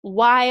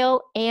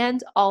 while,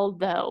 and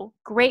although.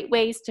 Great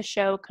ways to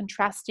show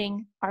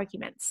contrasting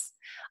arguments.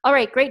 All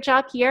right, great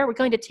job here. We're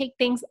going to take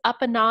things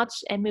up a notch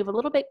and move a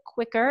little bit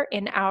quicker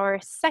in our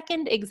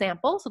second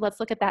example. So let's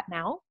look at that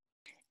now.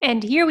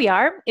 And here we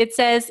are. It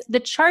says, the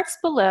charts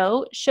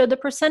below show the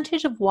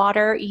percentage of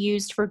water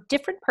used for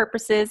different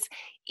purposes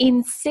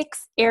in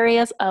 6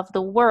 areas of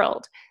the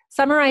world.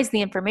 Summarize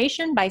the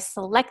information by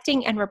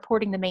selecting and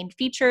reporting the main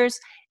features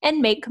and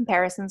make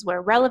comparisons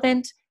where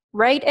relevant.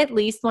 Write at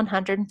least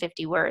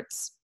 150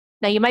 words.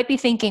 Now you might be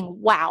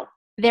thinking, wow,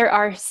 there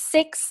are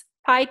 6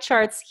 pie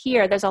charts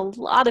here. There's a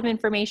lot of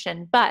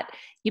information, but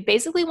you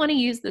basically want to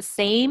use the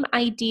same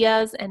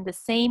ideas and the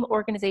same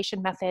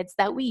organization methods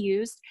that we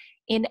used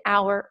in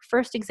our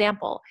first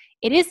example.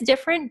 It is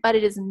different, but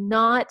it is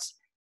not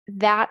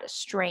that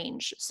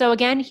strange. So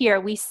again, here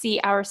we see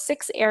our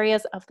 6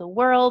 areas of the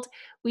world.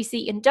 We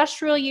see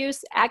industrial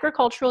use,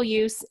 agricultural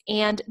use,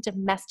 and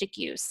domestic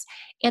use.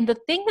 And the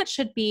thing that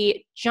should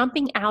be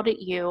jumping out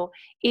at you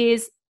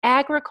is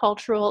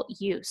agricultural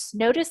use.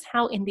 Notice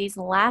how in these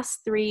last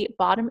 3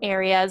 bottom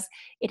areas,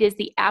 it is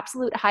the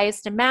absolute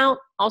highest amount,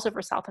 also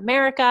for South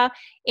America.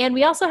 And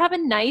we also have a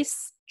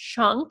nice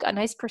chunk, a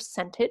nice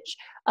percentage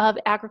of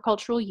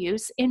agricultural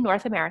use in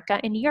North America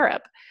and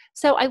Europe.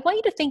 So I want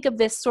you to think of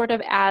this sort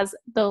of as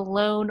the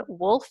lone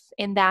wolf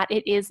in that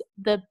it is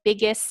the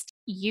biggest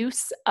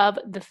use of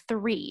the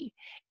 3.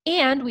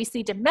 And we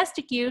see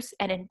domestic use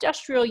and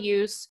industrial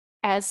use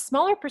as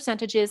smaller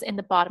percentages in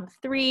the bottom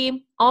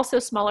 3, also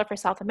smaller for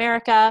South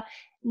America,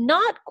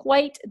 not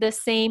quite the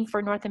same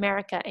for North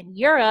America and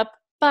Europe,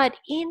 but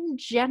in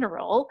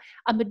general,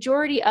 a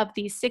majority of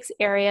these 6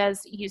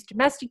 areas use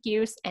domestic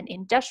use and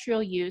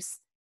industrial use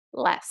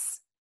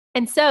less.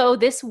 And so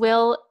this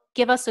will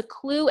give us a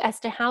clue as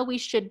to how we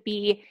should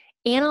be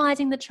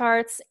analyzing the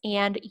charts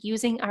and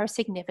using our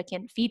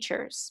significant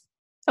features.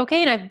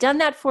 Okay, and I've done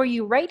that for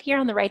you right here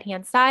on the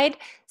right-hand side.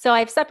 So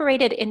I've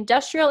separated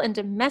industrial and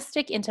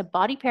domestic into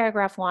body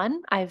paragraph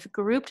 1. I've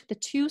grouped the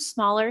 2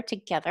 smaller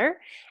together.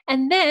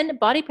 And then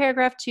body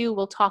paragraph 2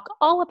 will talk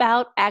all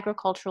about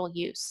agricultural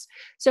use.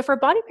 So for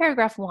body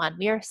paragraph 1,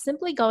 we are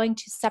simply going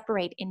to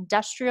separate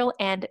industrial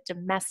and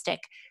domestic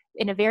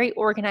in a very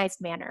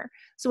organized manner.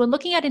 So when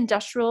looking at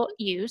industrial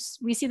use,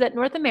 we see that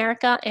North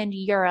America and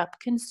Europe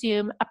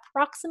consume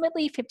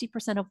approximately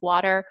 50% of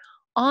water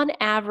on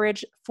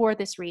average for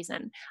this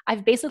reason.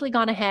 I've basically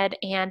gone ahead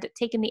and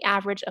taken the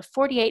average of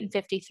 48 and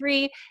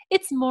 53.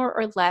 It's more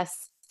or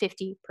less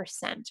 50%.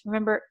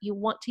 Remember, you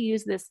want to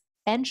use this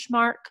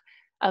benchmark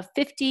of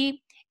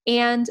 50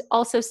 and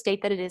also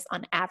state that it is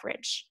on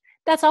average.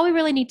 That's all we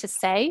really need to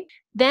say.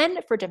 Then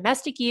for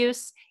domestic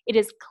use, it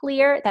is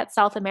clear that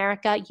South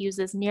America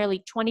uses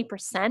nearly 20%,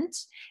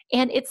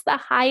 and it's the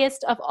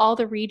highest of all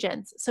the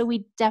regions. So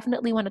we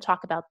definitely want to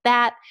talk about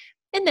that.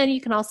 And then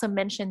you can also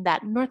mention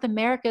that North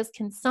America's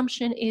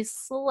consumption is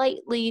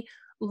slightly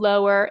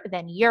lower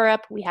than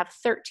Europe. We have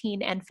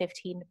 13 and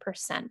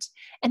 15%.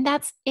 And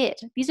that's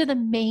it. These are the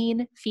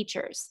main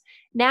features.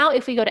 Now,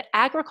 if we go to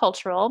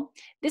agricultural,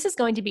 this is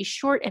going to be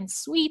short and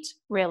sweet,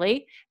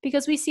 really,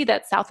 because we see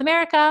that South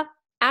America,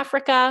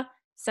 Africa,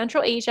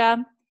 Central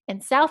Asia,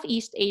 and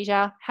Southeast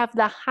Asia have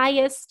the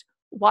highest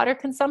water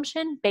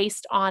consumption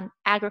based on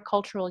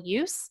agricultural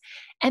use.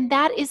 And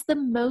that is the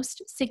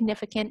most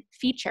significant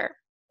feature.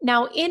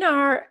 Now, in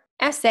our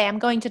essay, I'm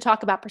going to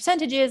talk about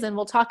percentages and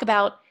we'll talk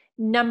about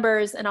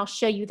numbers and I'll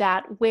show you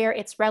that where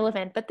it's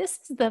relevant. But this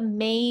is the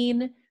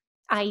main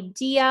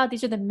idea.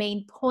 These are the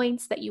main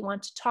points that you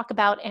want to talk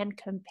about and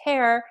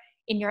compare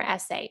in your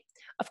essay.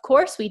 Of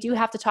course, we do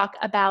have to talk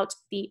about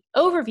the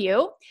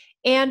overview.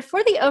 And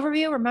for the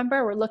overview,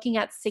 remember, we're looking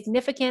at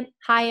significant,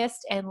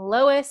 highest, and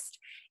lowest.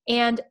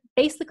 And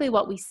basically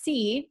what we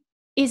see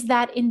is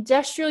that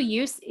industrial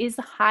use is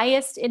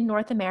highest in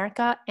North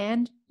America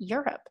and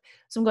Europe.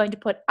 So I'm going to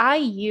put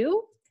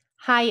IU,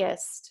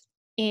 highest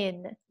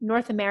in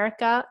North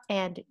America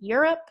and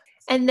Europe.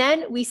 And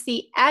then we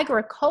see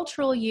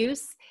agricultural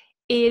use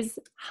is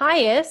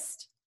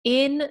highest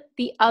in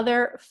the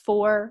other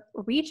 4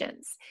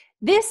 regions.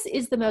 This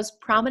is the most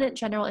prominent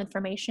general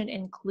information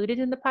included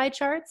in the pie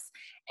charts,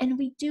 and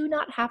we do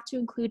not have to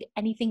include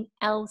anything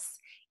else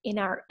in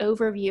our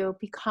overview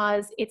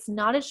because it's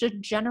not as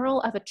general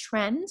of a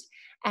trend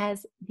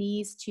as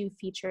these 2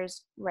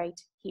 features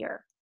right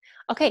here.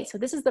 Okay, so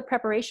this is the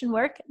preparation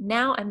work.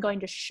 Now I'm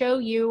going to show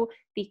you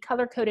the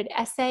color-coded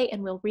essay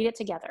and we'll read it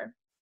together.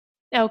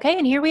 Okay,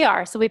 and here we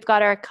are. So we've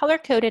got our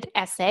color-coded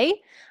essay.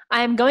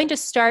 I'm going to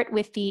start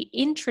with the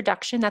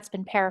introduction that's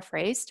been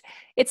paraphrased.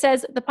 It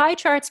says, the pie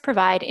charts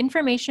provide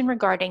information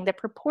regarding the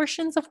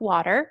proportions of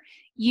water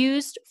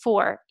used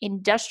for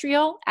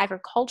industrial,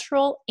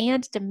 agricultural,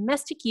 and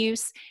domestic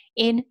use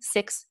in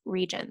 6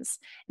 regions.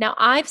 Now,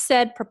 I've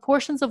said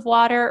proportions of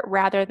water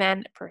rather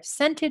than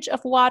percentage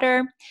of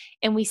water,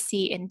 and we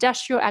see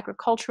industrial,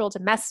 agricultural,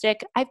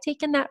 domestic. I've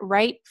taken that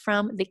right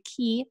from the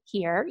key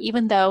here,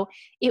 even though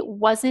it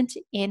wasn't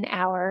in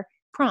our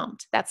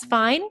prompt. That's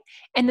fine.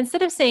 And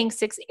instead of saying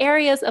 6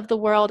 areas of the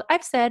world,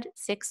 I've said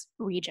 6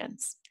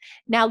 regions.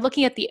 Now,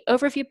 looking at the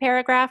overview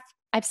paragraph,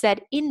 I've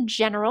said, in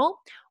general,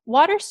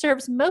 water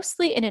serves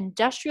mostly an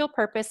industrial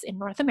purpose in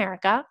North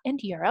America and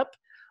Europe,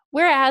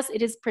 whereas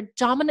it is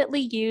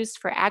predominantly used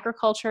for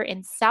agriculture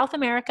in South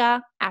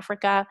America,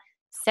 Africa,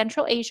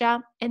 Central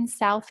Asia, and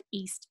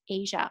Southeast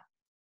Asia.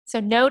 So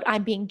note,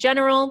 I'm being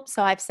general,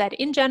 so I've said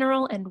in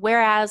general, and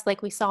whereas,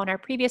 like we saw in our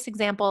previous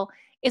example,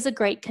 is a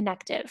great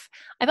connective.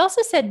 I've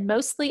also said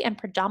mostly and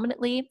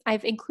predominantly.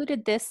 I've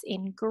included this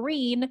in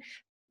green.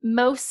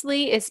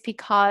 Mostly is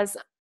because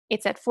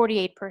it's at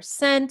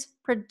 48%.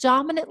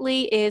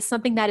 Predominantly is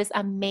something that is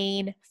a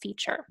main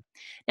feature.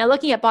 Now,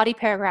 looking at body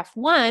paragraph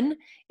 1,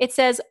 it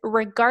says,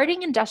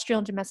 regarding industrial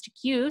and domestic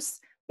use,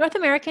 North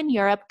America and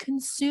Europe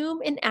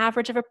consume an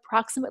average of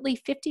approximately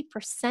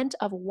 50%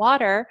 of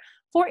water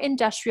for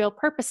industrial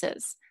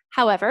purposes.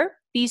 However,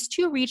 these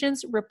 2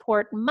 regions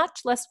report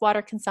much less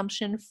water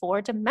consumption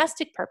for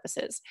domestic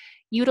purposes,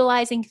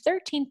 utilizing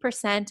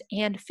 13%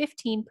 and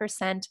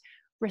 15%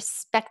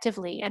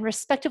 respectively. And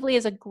respectively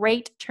is a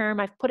great term.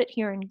 I've put it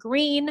here in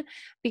green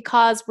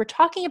because we're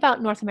talking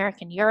about North America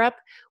and Europe.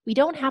 We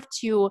don't have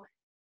to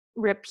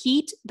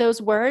repeat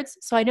those words.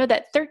 So I know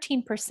that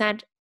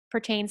 13%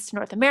 pertains to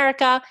North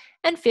America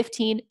and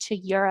 15% to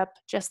Europe,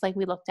 just like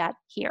we looked at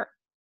here.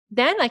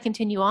 Then I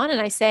continue on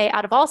and I say,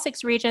 out of all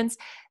 6 regions,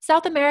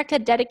 South America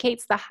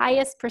dedicates the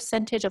highest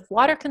percentage of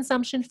water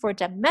consumption for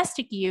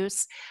domestic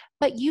use,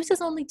 but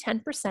uses only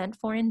 10%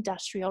 for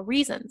industrial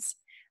reasons.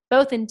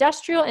 Both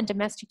industrial and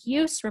domestic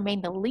use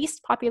remain the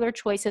least popular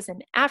choices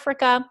in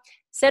Africa,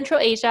 Central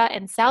Asia,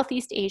 and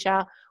Southeast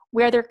Asia,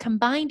 where their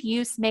combined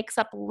use makes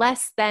up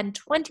less than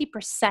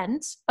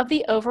 20% of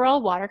the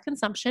overall water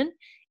consumption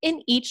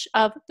in each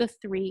of the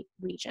 3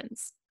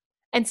 regions.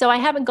 And so I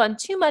haven't gone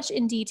too much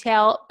in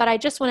detail, but I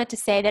just wanted to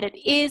say that it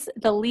is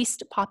the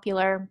least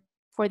popular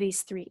for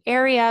these 3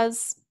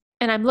 areas.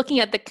 And I'm looking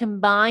at the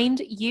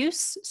combined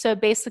use. So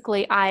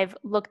basically, I've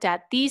looked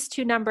at these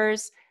 2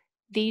 numbers,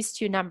 these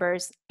 2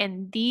 numbers,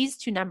 and these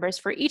 2 numbers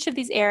for each of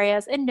these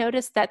areas, and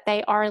notice that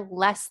they are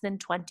less than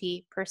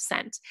 20%.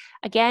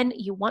 Again,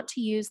 you want to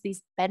use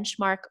these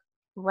benchmark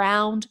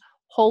round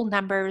whole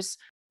numbers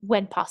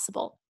when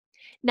possible.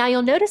 Now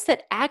you'll notice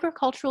that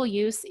agricultural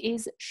use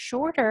is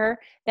shorter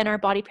than our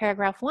body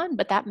paragraph 1,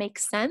 but that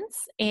makes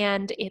sense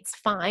and it's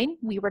fine.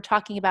 We were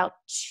talking about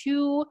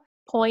 2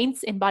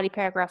 points in body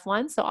paragraph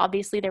 1, so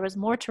obviously there was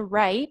more to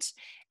write.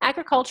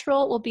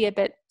 Agricultural will be a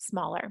bit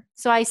smaller.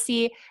 So I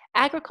see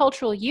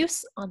agricultural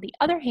use, on the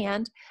other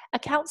hand,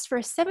 accounts for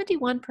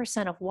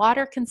 71% of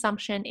water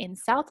consumption in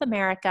South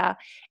America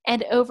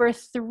and over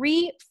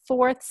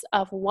 3/4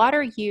 of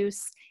water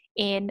use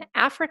in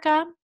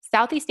Africa,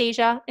 Southeast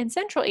Asia, and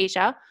Central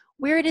Asia,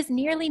 where it is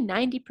nearly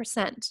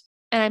 90%.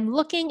 And I'm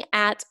looking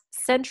at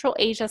Central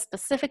Asia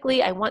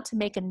specifically. I want to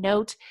make a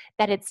note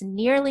that it's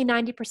nearly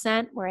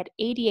 90%. We're at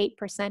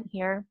 88%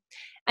 here.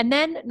 And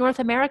then North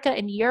America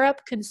and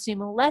Europe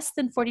consume less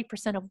than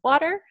 40% of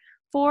water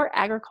for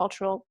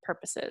agricultural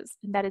purposes.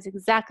 And that is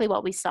exactly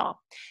what we saw.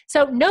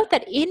 So note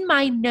that in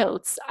my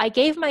notes, I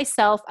gave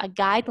myself a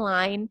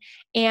guideline,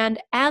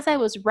 and as I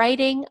was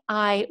writing,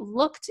 I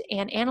looked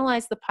and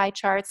analyzed the pie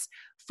charts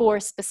for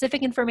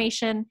specific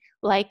information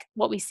like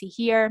what we see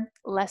here,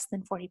 less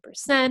than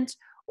 40%,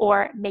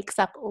 or makes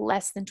up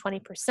less than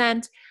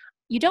 20%.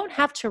 You don't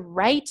have to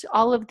write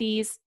all of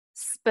these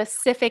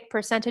specific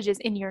percentages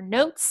in your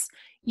notes.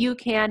 You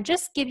can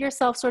just give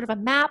yourself sort of a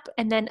map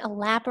and then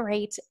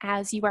elaborate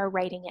as you are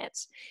writing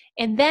it.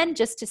 And then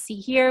just to see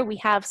here, we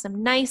have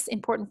some nice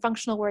important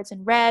functional words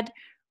in red.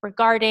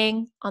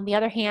 Regarding, on the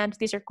other hand,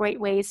 these are great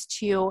ways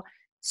to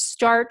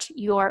start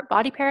your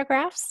body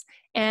paragraphs.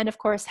 And of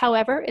course,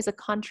 however is a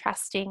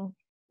contrasting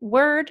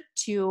word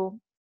to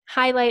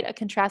highlight a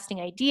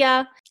contrasting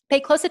idea. Pay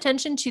close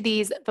attention to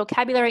these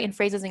vocabulary and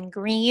phrases in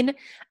green.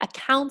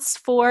 Accounts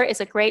for is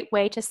a great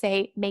way to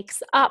say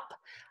makes up.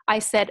 I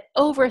said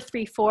over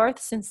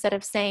 3/4 instead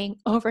of saying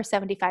over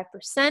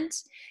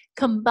 75%.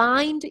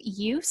 Combined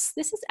use,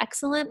 this is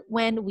excellent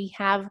when we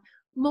have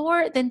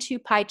more than two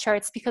pie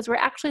charts because we're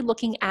actually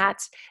looking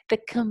at the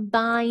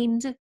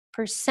combined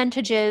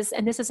percentages,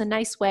 and this is a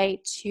nice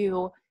way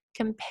to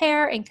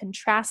compare and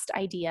contrast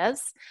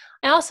ideas.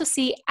 I also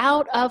see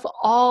out of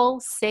all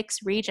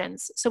 6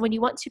 regions. So when you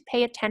want to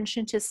pay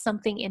attention to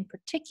something in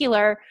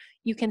particular,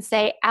 you can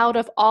say out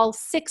of all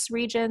 6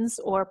 regions,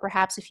 or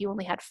perhaps if you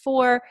only had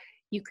 4,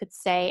 you could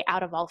say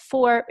out of all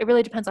 4. It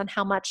really depends on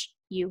how much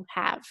you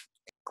have.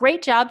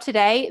 Great job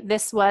today.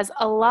 This was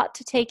a lot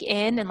to take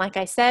in, and like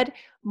I said,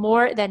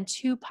 more than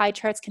 2 pie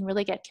charts can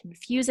really get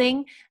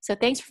confusing. So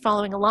thanks for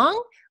following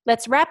along.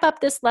 Let's wrap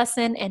up this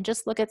lesson and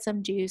just look at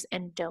some do's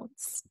and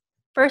don'ts.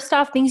 First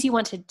off, things you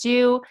want to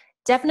do,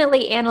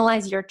 definitely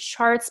analyze your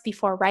charts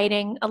before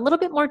writing. A little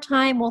bit more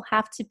time will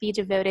have to be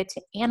devoted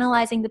to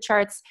analyzing the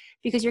charts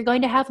because you're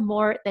going to have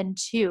more than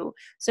 2.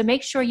 So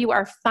make sure you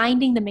are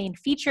finding the main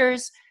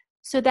features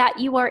so that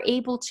you are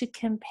able to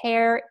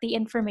compare the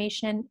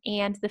information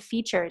and the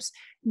features.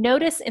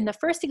 Notice in the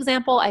first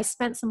example, I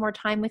spent some more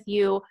time with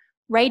you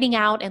writing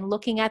out and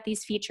looking at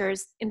these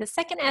features. In the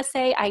second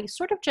essay, I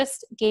sort of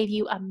just gave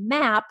you a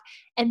map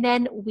and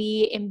then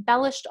we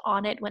embellished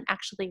on it when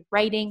actually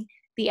writing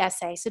the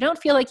essay. So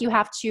don't feel like you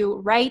have to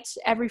write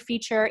every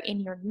feature in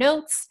your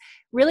notes.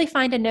 Really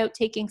find a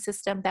note-taking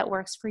system that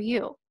works for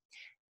you.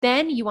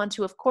 Then you want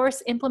to, of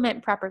course,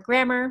 implement proper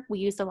grammar. We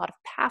used a lot of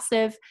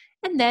passive,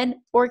 and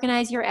then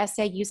organize your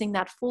essay using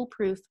that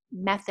foolproof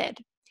method.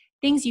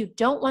 Things you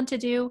don't want to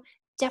do,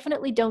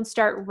 definitely don't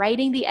start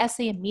writing the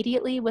essay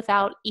immediately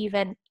without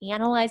even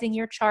analyzing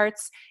your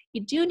charts.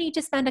 You do need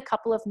to spend a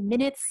couple of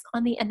minutes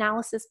on the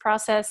analysis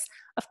process.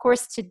 Of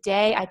course,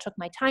 today I took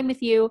my time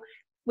with you.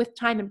 With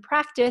time and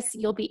practice,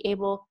 you'll be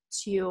able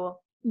to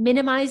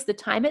minimize the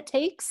time it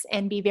takes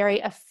and be very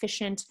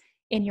efficient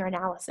in your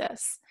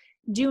analysis.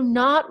 Do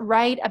not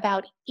write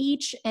about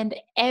each and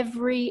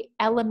every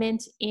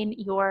element in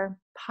your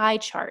pie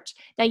chart.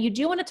 Now, you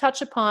do want to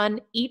touch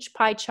upon each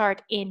pie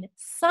chart in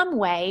some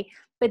way,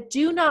 but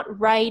do not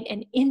write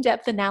an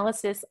in-depth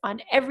analysis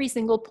on every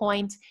single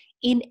point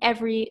in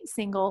every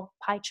single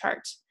pie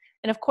chart.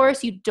 And of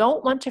course, you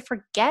don't want to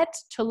forget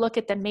to look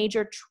at the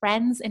major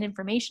trends and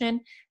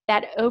information.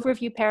 That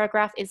overview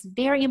paragraph is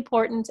very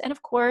important. And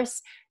of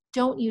course,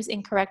 don't use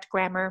incorrect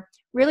grammar.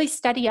 Really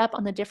study up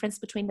on the difference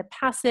between the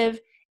passive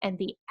and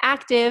the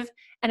active.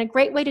 And a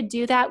great way to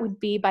do that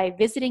would be by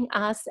visiting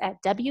us at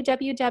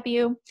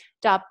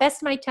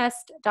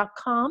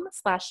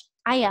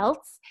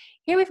www.bestmytest.com/IELTS.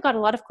 Here we've got a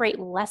lot of great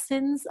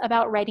lessons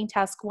about writing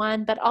task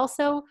 1, but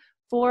also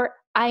for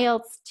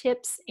IELTS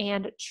tips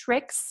and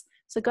tricks.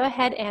 So go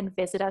ahead and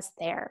visit us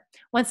there.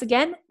 Once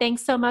again,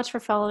 thanks so much for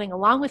following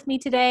along with me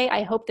today.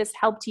 I hope this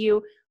helped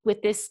you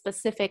with this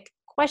specific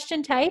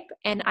question type,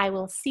 and I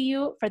will see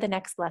you for the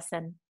next lesson.